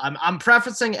 I'm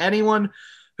prefacing anyone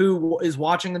who is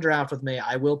watching the draft with me.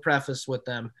 I will preface with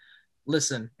them.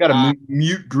 Listen, you got to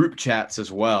mute group chats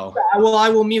as well. I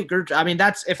will mute group. I mean,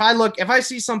 that's if I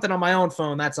see something on my own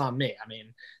phone, that's on me. I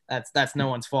mean, that's no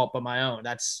one's fault but my own.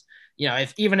 That's,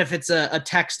 even if it's a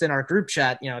text in our group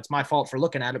chat, it's my fault for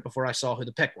looking at it before I saw who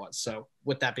the pick was. So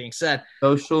with that being said,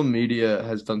 social media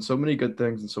has done so many good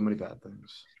things and so many bad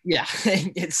things. Yeah.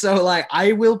 It's so like,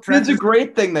 I will. It's a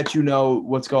great thing that you know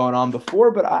what's going on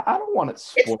before, but I don't want it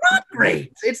spoiled. It's not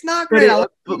great. It's not great.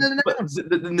 But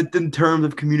in terms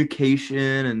of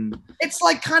communication and it's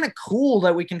like kind of cool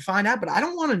that we can find out, but I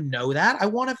don't want to know that. I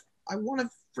want to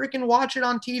freaking watch it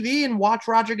on TV and watch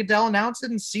Roger Goodell announce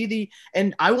it and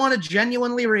and I want to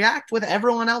genuinely react with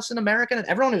everyone else in America and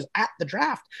everyone who's at the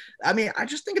draft. I mean, I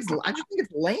just think it's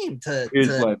lame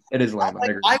It is lame.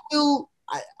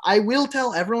 I will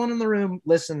tell everyone in the room,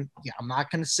 listen, I'm not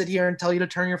going to sit here and tell you to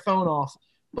turn your phone off,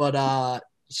 but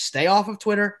stay off of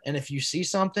Twitter. And if you see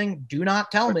something, do not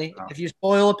tell me. If you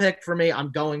spoil a pick for me,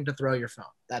 I'm going to throw your phone.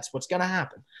 That's what's going to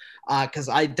happen. Because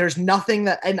there's nothing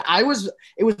that, and it was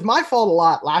my fault a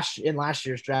lot in last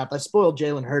year's draft. I spoiled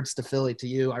Jalen Hurts to Philly to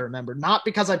you. I remember not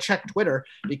because I checked Twitter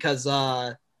because,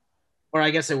 or I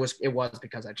guess it was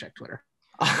because I checked Twitter.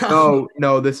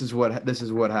 No, this is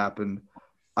what happened.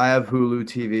 I have Hulu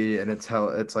TV and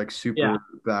it's like super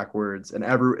backwards and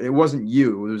it wasn't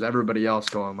you. It was everybody else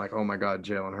going like, oh my God,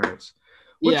 Jalen Hurts.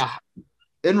 Which,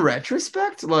 in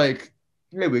retrospect, like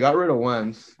Hey, we got rid of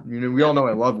Wentz. We all know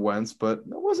I love Wentz, but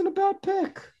that wasn't a bad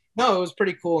pick. No, it was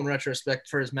pretty cool in retrospect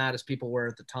for as mad as people were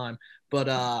at the time. But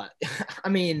I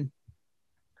mean,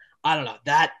 I don't know.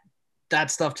 That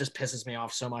stuff just pisses me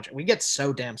off so much. We get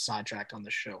so damn sidetracked on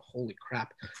this show. Holy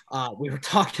crap. We were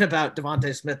talking about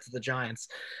DeVonta Smith to the Giants.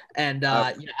 And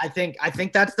I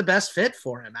think that's the best fit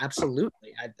for him.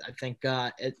 Absolutely. I think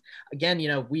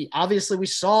again, we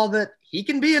saw that he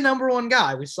can be a number one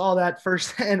guy. We saw that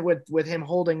firsthand with him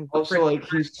holding. Also,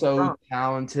 he's so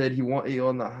talented. He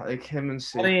on the him and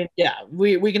Sam. I mean, yeah,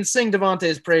 we can sing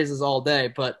DeVonta's praises all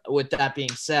day, but with that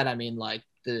being said, I mean,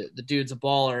 the dude's a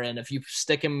baller, and if you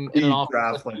stick him in an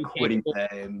offense with quitting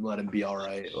pay and let him be all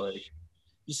right,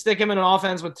 you stick him in an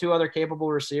offense with two other capable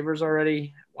receivers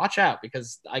already, watch out,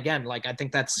 because again, I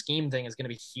think that scheme thing is going to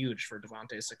be huge for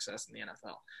DeVonta's success in the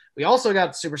NFL. We also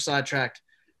got super sidetracked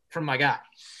from my guy.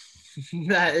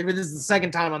 This is the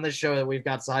second time on this show that we've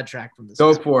got sidetracked from this.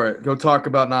 Go for it. Go talk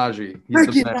about Najee.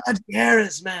 Freaking Najee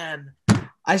Harris, man.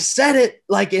 I said it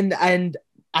and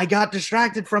I got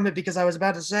distracted from it because I was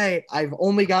about to say I've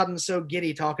only gotten so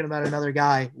giddy talking about another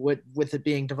guy with it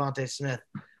being DeVonta Smith.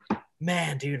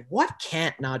 Man, dude, what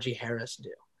can't Najee Harris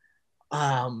do?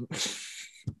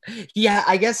 Yeah,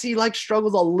 I guess he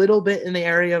struggled a little bit in the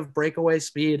area of breakaway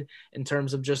speed in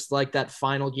terms of just that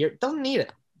final gear. Doesn't need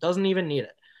it. Doesn't even need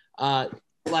it. The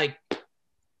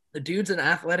dude's an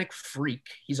athletic freak.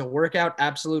 He's a workout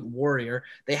absolute warrior.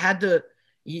 They had to.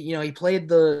 He played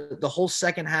the whole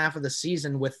second half of the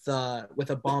season with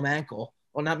a bum ankle.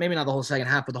 Well, maybe not the whole second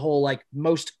half, but the whole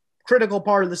most critical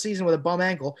part of the season with a bum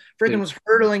ankle. Freaking was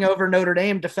hurtling over Notre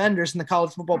Dame defenders in the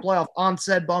college football playoff on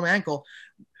said bum ankle.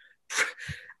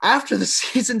 After the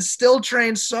season, still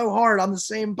trained so hard on the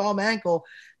same bum ankle.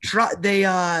 Tried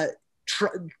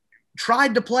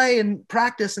to play and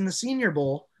practice in the Senior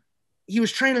Bowl. He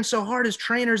was training so hard, his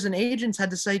trainers and agents had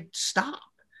to say stop.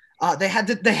 They had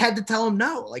to tell him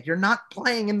no, you're not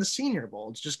playing in the Senior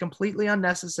Bowl. It's just completely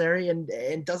unnecessary and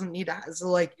doesn't need to.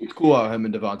 So it's cool how him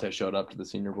and DeVonta showed up to the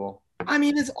Senior Bowl. I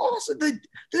mean, it's awesome. The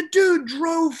dude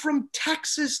drove from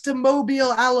Texas to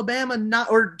Mobile, Alabama,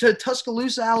 or to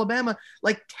Tuscaloosa, Alabama,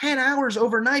 10 hours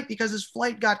overnight because his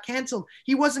flight got canceled.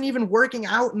 He wasn't even working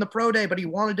out in the pro day, but he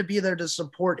wanted to be there to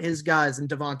support his guys and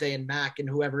DeVonta and Mac and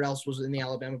whoever else was in the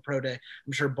Alabama pro day.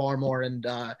 I'm sure Barmore and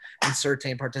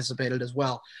Surtain participated as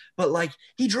well. But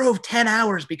he drove 10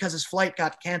 hours because his flight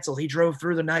got canceled. He drove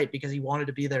through the night because he wanted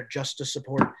to be there just to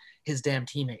support his damn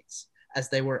teammates as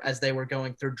they were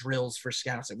going through drills for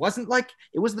scouts. It wasn't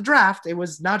it was the draft. It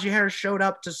was Najee Harris showed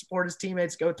up to support his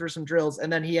teammates, go through some drills,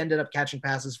 and then he ended up catching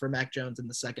passes for Mac Jones in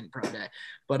the second pro day.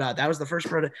 But that was the first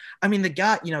pro day. I mean, the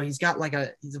guy, he's got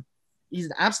he's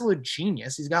an absolute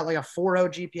genius. He's got a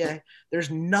 4.0 GPA.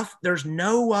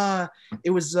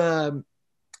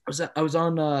 I was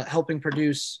on helping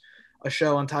produce a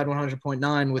show on Tide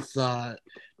 100.9 with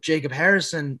Jacob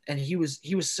Harrison, and he was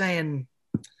saying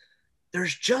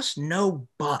there's just no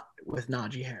but with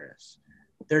Najee Harris.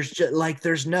 There's just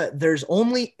there's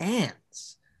only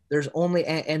ands. There's only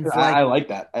and I like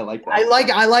that. I liked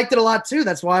it a lot too.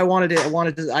 That's why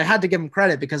I had to give him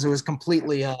credit because it was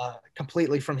completely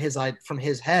from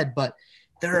his head. But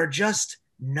there are just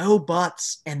no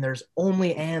buts and there's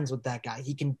only ands with that guy.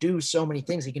 He can do so many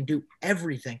things. He can do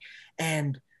everything.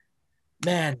 And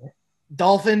man,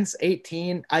 Dolphins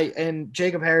 18. And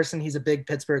Jacob Harrison, he's a big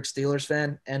Pittsburgh Steelers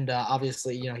fan, and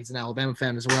obviously, he's an Alabama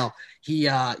fan as well.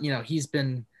 He's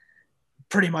been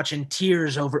pretty much in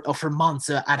tears for months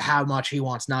at how much he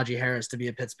wants Najee Harris to be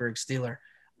a Pittsburgh Steeler.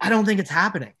 I don't think it's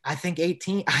happening. I think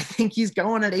he's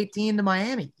going at 18 to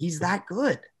Miami. He's that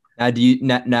good. Now, do you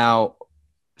now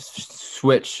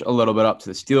switch a little bit up to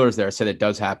the Steelers there? Said it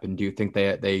does happen. Do you think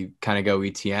they kind of go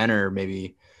ETN or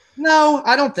maybe? No,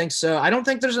 I don't think so. I don't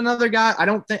think there's another guy. I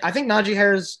think Najee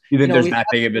Harris. You think there's that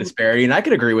big of a disparity? And I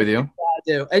could agree with you. I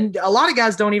do. And a lot of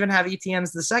guys don't even have ETN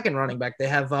as the second running back. They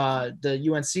have the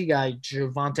UNC guy,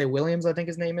 Javonte Williams, I think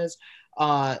his name is,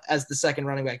 as the second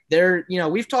running back.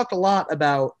 We've talked a lot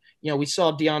about, we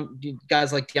saw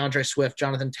guys like DeAndre Swift,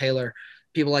 Jonathan Taylor,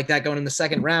 people like that going in the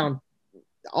second round.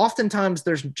 Oftentimes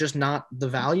there's just not the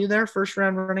value there first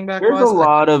round running back. There's a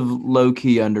lot of low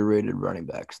key underrated running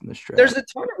backs in this draft. There's a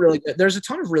ton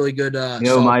of really good.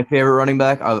 My favorite running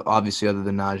back, obviously other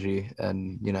than Najee,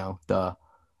 and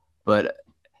but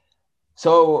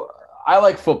so I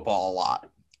like football a lot.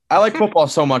 I like football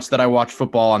so much that I watch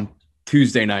football on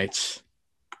Tuesday nights,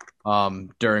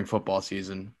 during football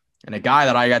season. And a guy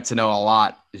that I got to know a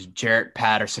lot is Jarrett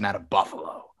Patterson out of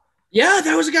Buffalo. Yeah,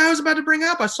 that was a guy I was about to bring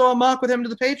up. I saw a mock with him to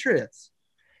the Patriots.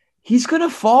 He's going to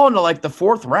fall into the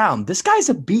fourth round. This guy's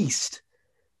a beast.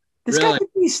 This Really? guy's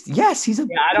a beast. Yes, Yeah,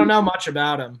 I don't know much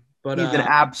about him, but he's an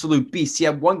absolute beast. He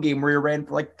had one game where he ran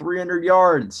for like 300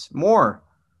 yards more.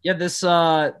 yeah,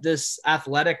 this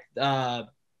athletic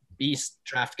beast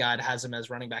draft guide has him as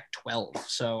running back 12.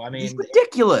 So I He's mean,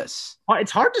 ridiculous.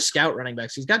 it's hard to scout running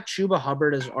backs. He's got Chuba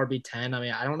Hubbard as RB10. I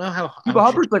mean, I don't know Cuba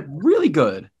Hubbard's like really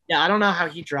good. yeah, I don't know how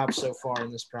he dropped so far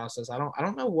in this process. I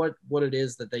don't know what it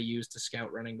is that they use to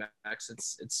scout running backs.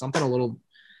 It's something a little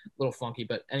funky.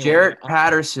 But anyway, Jarrett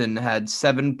Patterson had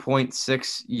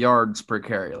 7.6 yards per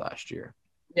carry last year.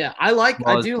 Yeah, I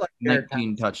do like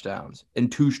 19 touchdowns in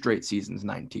 2 straight seasons.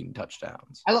 19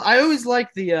 touchdowns. I always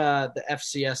like the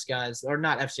FCS guys, or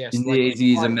not FCS.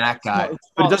 He's a MAC guy,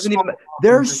 but it doesn't even.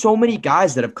 There's so many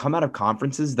guys that have come out of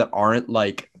conferences that aren't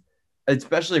like,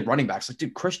 especially running backs. Like,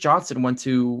 dude, Chris Johnson went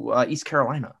to East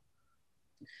Carolina.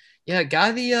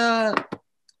 Yeah,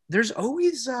 there's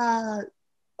always a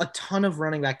ton of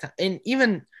running back time, and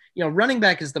even running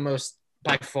back is the most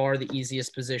by far the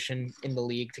easiest position in the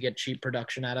league to get cheap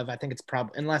production out of. I think it's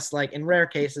probably, unless like in rare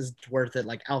cases it's worth it,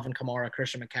 like Alvin Kamara,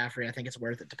 Christian McCaffrey, I think it's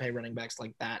worth it to pay running backs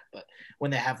like that. But when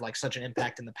they have like such an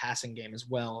impact in the passing game as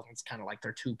well, it's kind of like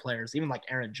they're two players, even like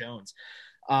Aaron Jones.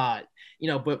 But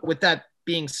with that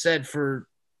being said, for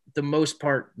the most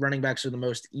part, running backs are the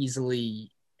most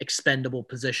easily expendable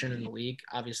position in the league.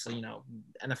 Obviously,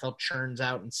 NFL churns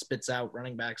out and spits out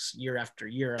running backs year after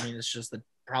year. I mean, it's just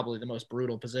probably the most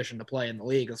brutal position to play in the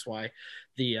league. That's why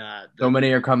so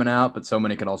many are coming out, but so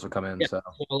many can also come in. Yeah, so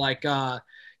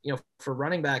for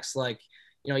running backs, like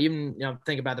even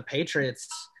think about the Patriots.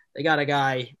 They got a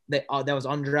guy that was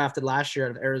undrafted last year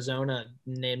out of Arizona,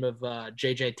 name of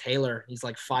JJ Taylor. He's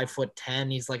like 5'10".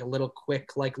 He's like a little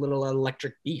quick, like little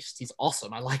electric beast. He's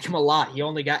awesome. I like him a lot. He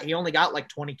only got like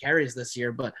 20 carries this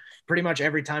year, but pretty much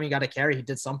every time he got a carry, he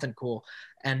did something cool.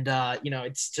 And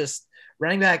it's just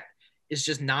running back is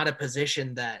just not a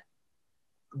position that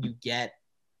you get.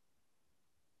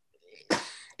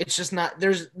 It's just not.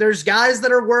 There's guys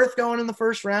that are worth going in the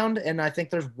first round, and I think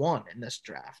there's one in this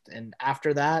draft. And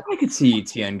after that, I could see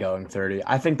ETN going 30.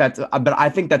 I think that's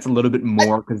a little bit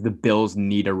more because the Bills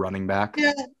need a running back.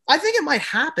 Yeah, I think it might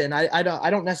happen. I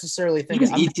don't necessarily think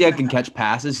because ETN can catch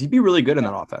passes. He'd be really good in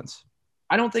that offense.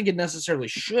 I don't think it necessarily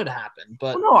should happen,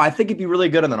 but no, I think he'd be really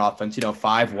good in that offense.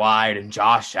 5 wide and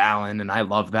Josh Allen, and I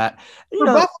love that.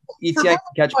 ETN can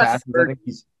catch passes. I think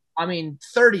he's.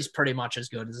 30 is pretty much as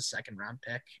good as a second round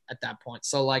pick at that point.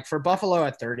 So like for Buffalo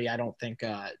at 30, I don't think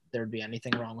there would be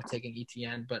anything wrong with taking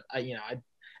ETN, but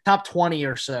top 20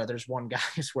 or so, there's one guy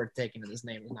who's worth taking, and his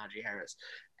name is Najee Harris.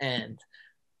 And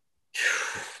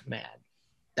man,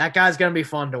 that guy's going to be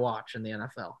fun to watch in the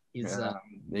NFL.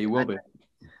 He will be.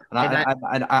 And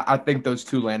I think those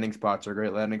 2 landing spots are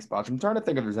great landing spots. I'm trying to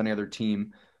think if there's any other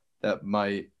team that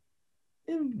might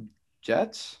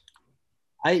Jets.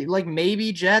 I like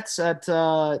maybe Jets at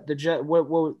the Jet.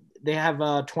 What they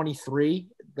have 23.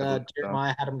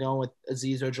 Jeremiah had him going with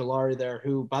Azeez Ojulari there,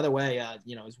 who, by the way,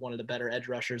 is one of the better edge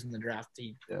rushers in the draft.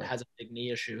 He has a big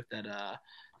knee issue that a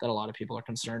lot of people are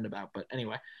concerned about. But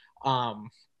anyway, I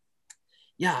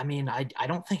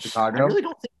don't think Chicago? I really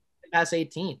don't think past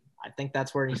 18. I think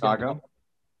that's where he's going to go.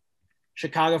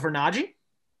 Chicago for Najee?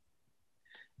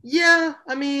 Yeah,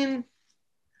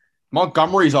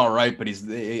 Montgomery's all right, but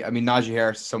Najee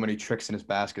Harris has so many tricks in his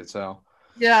basket. So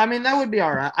yeah, that would be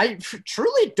all right. I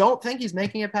truly don't think he's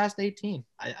making it past 18.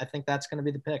 I think that's going to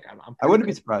be the pick. I wouldn't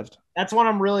be surprised. That's what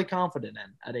I'm really confident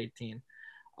in at 18.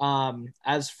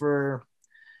 As for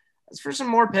some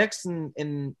more picks in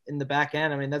the back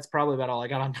end, that's probably about all I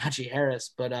got on Najee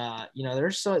Harris. But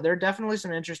there are definitely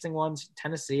some interesting ones.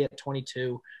 Tennessee at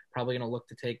 22, probably going to look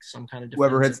to take some kind of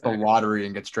whoever hits the lottery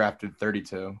and gets drafted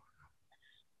 32.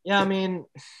 Yeah,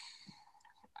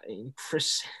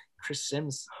 Chris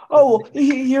Sims. Oh,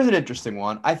 here's an interesting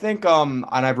one. I think, and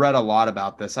I've read a lot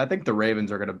about this. I think the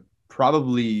Ravens are going to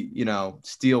probably,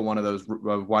 steal one of those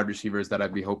wide receivers that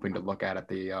I'd be hoping to look at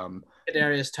the.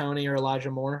 Kadarius Toney or Elijah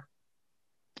Moore.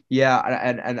 Yeah,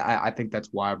 and I think that's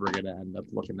why we're going to end up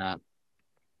looking at,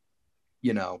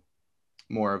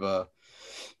 more of a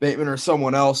Bateman or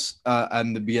someone else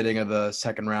in the beginning of the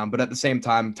second round. But at the same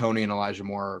time, Toney and Elijah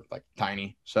Moore are like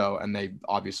tiny. So, and they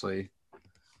obviously.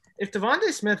 If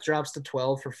Devontae Smith drops to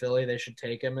 12 for Philly, they should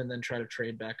take him and then try to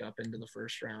trade back up into the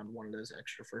first round, one of those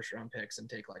extra first round picks, and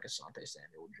take like Asante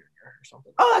Samuel Jr. or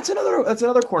something. Oh, that's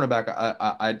another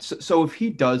cornerback. So if he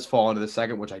does fall into the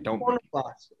second, which I don't think.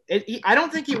 I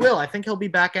don't think he will. I think he'll be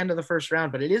back end of the first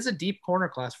round, but it is a deep corner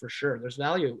class for sure. There's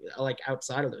value like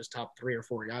outside of those top 3 or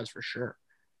 4 guys for sure.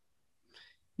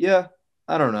 Yeah,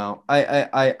 I don't know.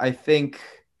 I think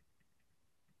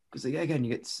because again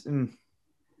you get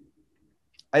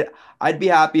I'd be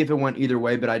happy if it went either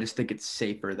way, but I just think it's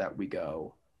safer that we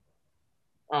go.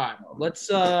 All right, let's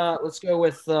go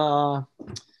with we'll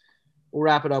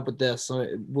wrap it up with this. So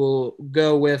we'll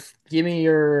go with give me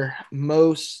your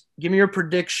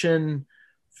prediction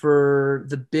for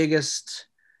the biggest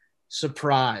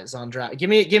surprise on draft. Give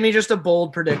me just a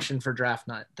bold prediction for draft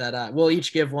night that we'll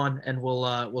each give one, and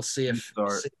we'll see if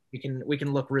we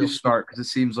can look real. You start because it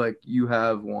seems like you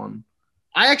have one.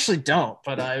 I actually don't,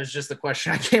 but it was just the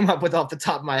question I came up with off the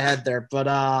top of my head there.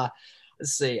 But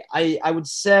let's see. I would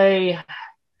say,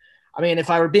 I mean, if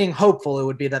I were being hopeful, it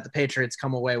would be that the Patriots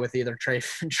come away with either Trey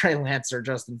Lance or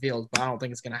Justin Fields, but I don't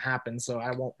think it's going to happen, so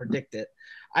I won't predict it.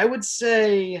 I would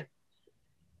say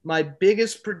my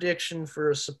biggest prediction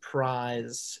for a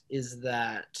surprise is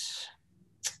that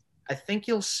I think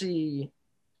you'll see –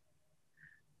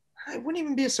 it wouldn't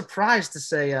even be a surprise to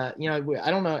say, I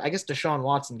don't know. I guess Deshaun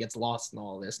Watson gets lost in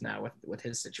all of this now with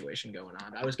his situation going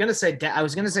on. I was gonna say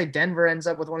Denver ends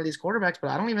up with one of these quarterbacks,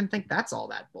 but I don't even think that's all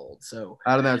that bold. So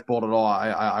I don't think that's bold at all.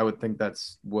 I would think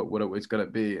that's what it was gonna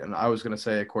be, and I was gonna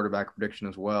say a quarterback prediction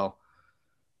as well,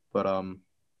 but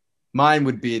mine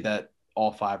would be that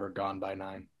all 5 are gone by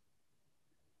 9.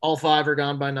 All 5 are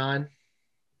gone by 9.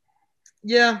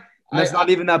 Yeah. And that's not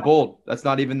even that bold. That's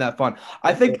not even that fun.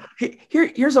 I think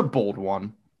here's a bold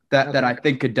one that I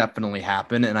think could definitely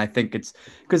happen. And I think it's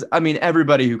because, I mean,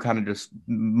 everybody who kind of just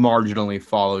marginally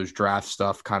follows draft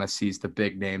stuff kind of sees the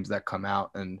big names that come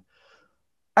out. And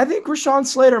I think Rashawn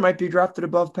Slater might be drafted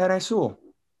above Penei Sewell.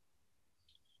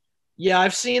 Yeah,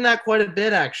 I've seen that quite a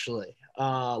bit, actually.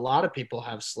 A lot of people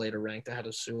have Slater ranked ahead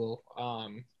of Sewell.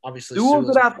 Obviously, Sewell's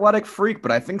an athletic freak,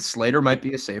 but I think Slater might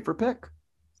be a safer pick.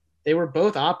 They were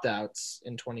both opt-outs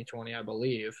in 2020, I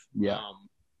believe. Yeah.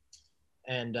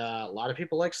 And a lot of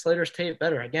people like Slater's tape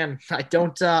better. Again, I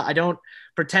don't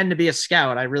pretend to be a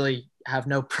scout. I really have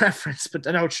no preference, but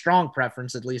no strong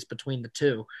preference, at least between the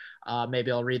two.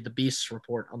 Maybe I'll read the Beast's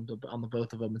report on the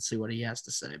both of them and see what he has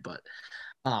to say. But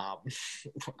I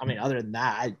mean, other than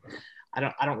that, I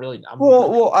don't really.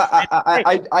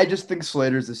 I just think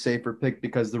Slater's a safer pick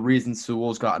because the reason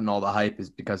Sewell's gotten all the hype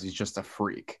is because he's just a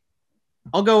freak.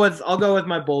 I'll go with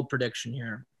my bold prediction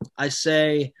here. I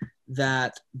say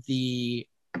that the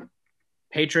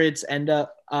Patriots end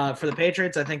up for the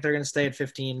Patriots. I think they're going to stay at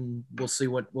 15. We'll see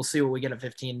what we get at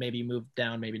 15. Maybe move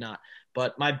down, maybe not.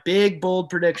 But my big bold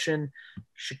prediction: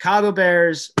 Chicago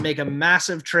Bears make a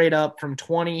massive trade up from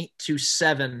 20 to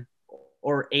 7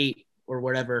 or 8 or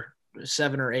whatever,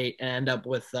 7 or 8, and end up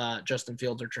with Justin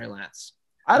Fields or Trey Lance.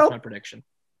 That's my prediction.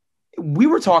 We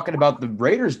were talking about the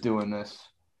Raiders doing this.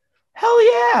 Hell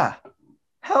yeah.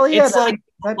 It's like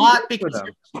a lot because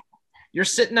you're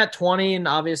sitting at 20 and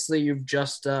obviously you've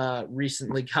just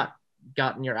recently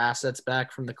gotten your assets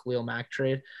back from the Khalil Mack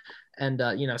trade. And,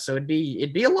 so it'd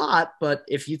be a lot, but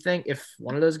if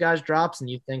one of those guys drops and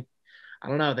you think, I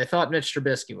don't know, they thought Mitch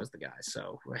Trubisky was the guy.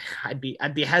 So I'd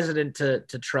be hesitant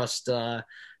to trust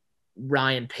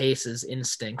Ryan Pace's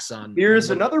instincts on. Here's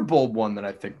another bold one that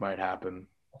I think might happen.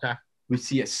 Okay. We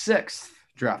see a 6th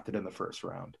drafted in the first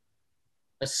round.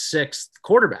 A 6th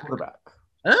quarterback.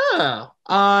 Oh,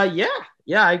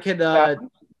 yeah. I could. I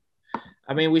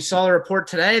mean, we saw a report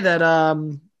today that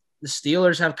the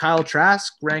Steelers have Kyle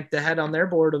Trask ranked ahead on their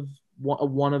board of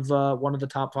one of the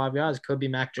top 5 guys. Could be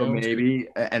Mac Jones. So maybe,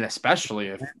 and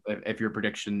especially if your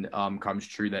prediction comes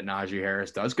true that Najee Harris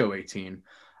does go 18.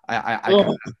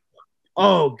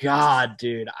 Oh God,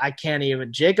 dude, I can't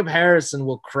even. Jacob Harrison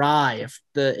will cry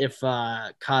if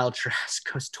Kyle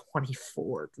Trask goes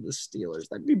 24 to the Steelers.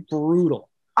 That'd be brutal.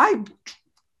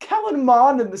 Kellen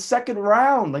Mond in the 2nd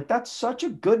round, like that's such a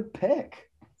good pick.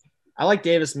 I like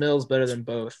Davis Mills better than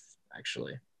both,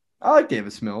 actually. I like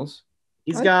Davis Mills.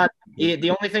 The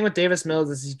only thing with Davis Mills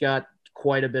is he's got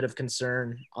quite a bit of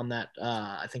concern on that.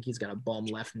 I think he's got a bum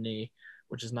left knee,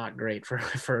 which is not great for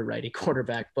a righty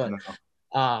quarterback, but. No.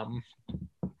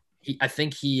 I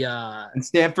think he and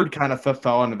Stanford kind of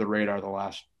fell under the radar the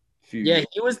last few. Yeah,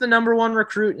 he was the number 1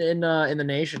 recruit in the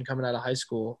nation coming out of high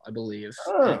school, I believe.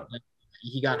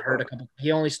 He got hurt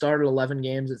he only started 11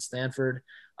 games at Stanford.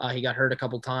 He got hurt a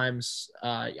couple times.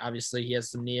 Obviously, he has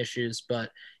some knee issues,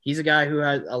 but he's a guy who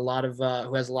has a lot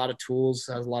of tools,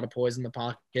 has a lot of poise in the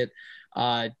pocket.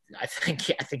 I think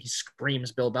he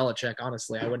screams Bill Belichick.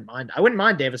 Honestly, I wouldn't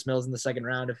mind Davis Mills in the 2nd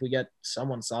round if we get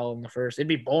someone solid in the first. It'd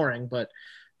be boring, but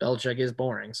Belichick is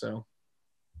boring. So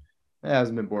it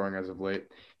hasn't been boring as of late.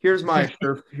 Here's my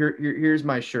here's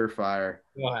my surefire.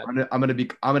 Go ahead. I'm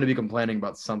gonna be complaining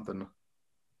about something.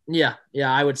 Yeah,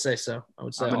 I would say so. I'm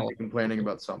gonna be complaining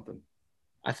about something.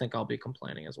 I think I'll be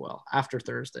complaining as well after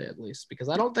Thursday at least because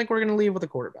I don't think we're gonna leave with a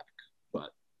quarterback.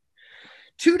 But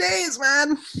 2 days,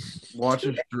 man. Watch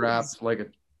us draft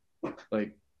like.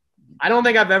 I don't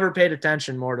think I've ever paid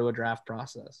attention more to a draft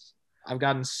process. I've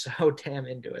gotten so damn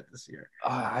into it this year.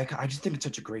 I just think it's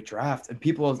such a great draft, and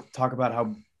people talk about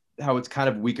how it's kind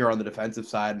of weaker on the defensive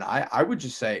side, and I would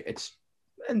just say it's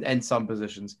and some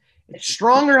positions it's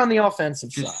stronger on the offensive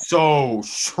just side. So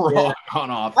strong on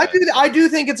offense. I do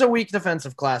think it's a weak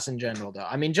defensive class in general, though.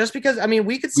 I mean, just because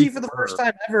we could see for the first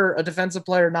time ever a defensive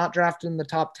player not drafted in the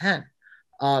top 10.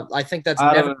 I think that's.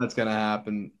 I don't know if that's gonna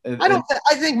happen. I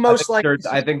think most likely.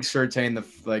 I think Surtain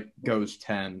goes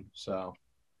 10. So.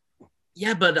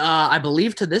 Yeah, but I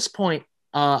believe to this point,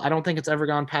 I don't think it's ever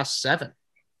gone past 7.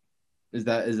 Is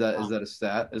that a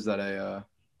stat? Is that a?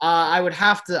 I'd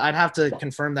have to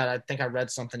confirm that. I think I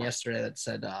read something yesterday that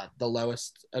said the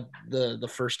lowest, the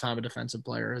first time a defensive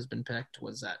player has been picked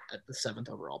was at the 7th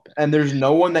overall pick. And there's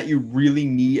no one that you really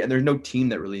need, and there's no team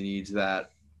that really needs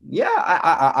that. Yeah,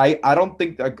 I don't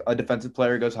think a defensive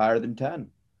player goes higher than 10.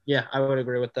 Yeah, I would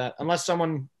agree with that, unless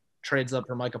someone trades up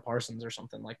for Micah Parsons or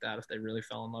something like that if they really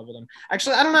fell in love with him.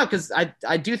 Actually, I don't know, because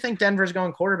I do think Denver's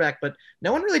going quarterback, but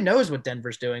no one really knows what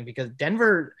Denver's doing, because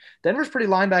Denver's pretty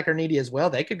linebacker needy as well.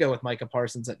 They could go with Micah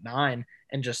Parsons at 9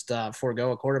 and just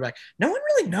forego a quarterback. No one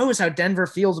really knows how Denver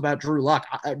feels about Drew Lock.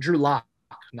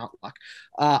 Not Lock.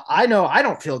 I know I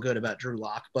don't feel good about Drew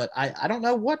Lock, but I don't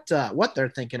know what they're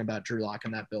thinking about Drew Lock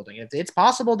in that building. It's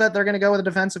possible that they're going to go with a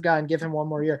defensive guy and give him one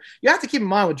more year. You have to keep in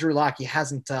mind with Drew Lock, he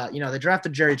hasn't, they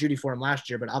drafted Jerry Jeudy for him last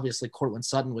year, but obviously Cortland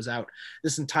Sutton was out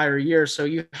this entire year, so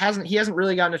he hasn't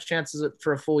really gotten his chances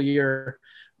for a full year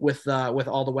with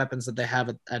all the weapons that they have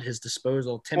at his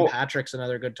disposal. Tim Patrick's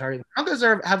another good target. Broncos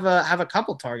have a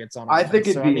couple targets on him. I think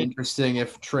it'd be interesting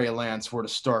if Trey Lance were to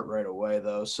start right away,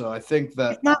 though. So I think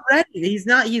that he's not ready.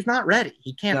 He's not ready.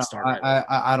 He can't start. Right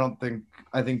I don't think.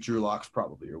 I think Drew Lock's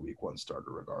probably your week 1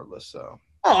 starter regardless. So.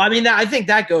 Oh, I think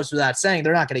that goes without saying.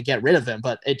 They're not going to get rid of him,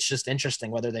 but it's just interesting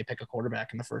whether they pick a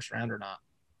quarterback in the first round or not.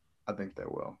 I think they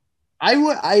will.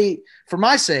 For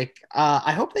my sake,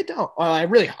 I hope they don't. Well, I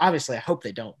hope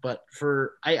they don't. But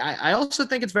I also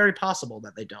think it's very possible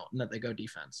that they don't and that they go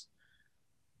defense.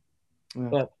 Yeah.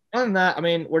 But other than that,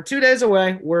 we're 2 days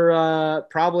away. We're of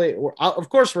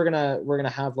course we're gonna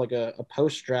have like a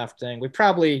post draft thing. We'll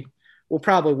probably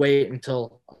wait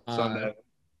until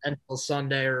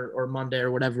Sunday or Monday or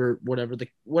whatever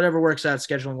works out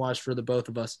scheduling wise for the both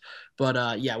of us.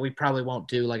 But we probably won't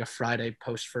do like a Friday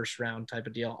post first round type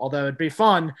of deal. Although it'd be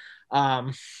fun.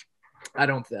 We'll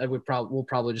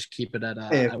probably just keep it at.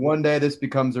 If one day this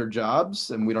becomes our jobs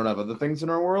and we don't have other things in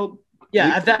our world. Yeah,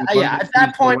 at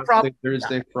that point, probably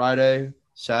Thursday, Friday,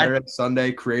 Saturday,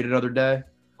 Sunday, create another day.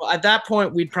 Well, at that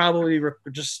point, we'd probably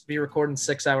just be recording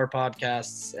 6-hour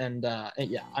podcasts, and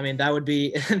that would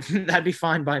be that'd be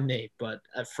fine by me. But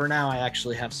for now, I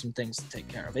actually have some things to take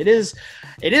care of. It is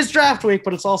draft week,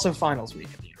 but it's also finals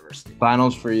week at the university.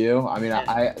 Finals for you? I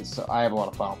have a lot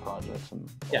of final projects.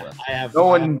 I have. No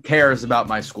one cares about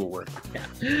my schoolwork.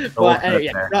 Yeah,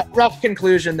 but rough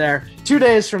conclusion there. 2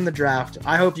 days from the draft.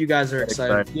 I hope you guys are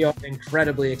excited. You're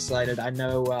incredibly excited. I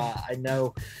know.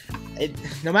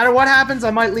 No matter what happens, I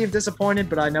might leave disappointed,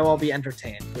 but I know I'll be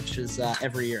entertained, which is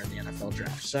every year in the NFL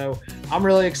draft. So I'm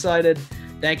really excited.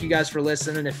 Thank you guys for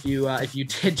listening. If you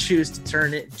did choose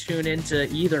to tune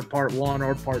into either part 1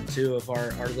 or part 2 of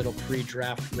our little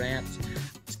pre-draft rant,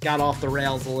 it's got off the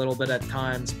rails a little bit at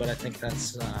times, but I think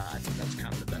that's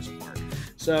kind of the best part.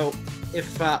 So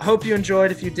hope you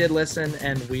enjoyed if you did listen,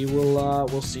 and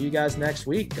we'll see you guys next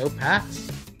week. Go Pats.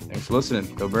 Thanks for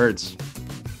listening. Go Birds.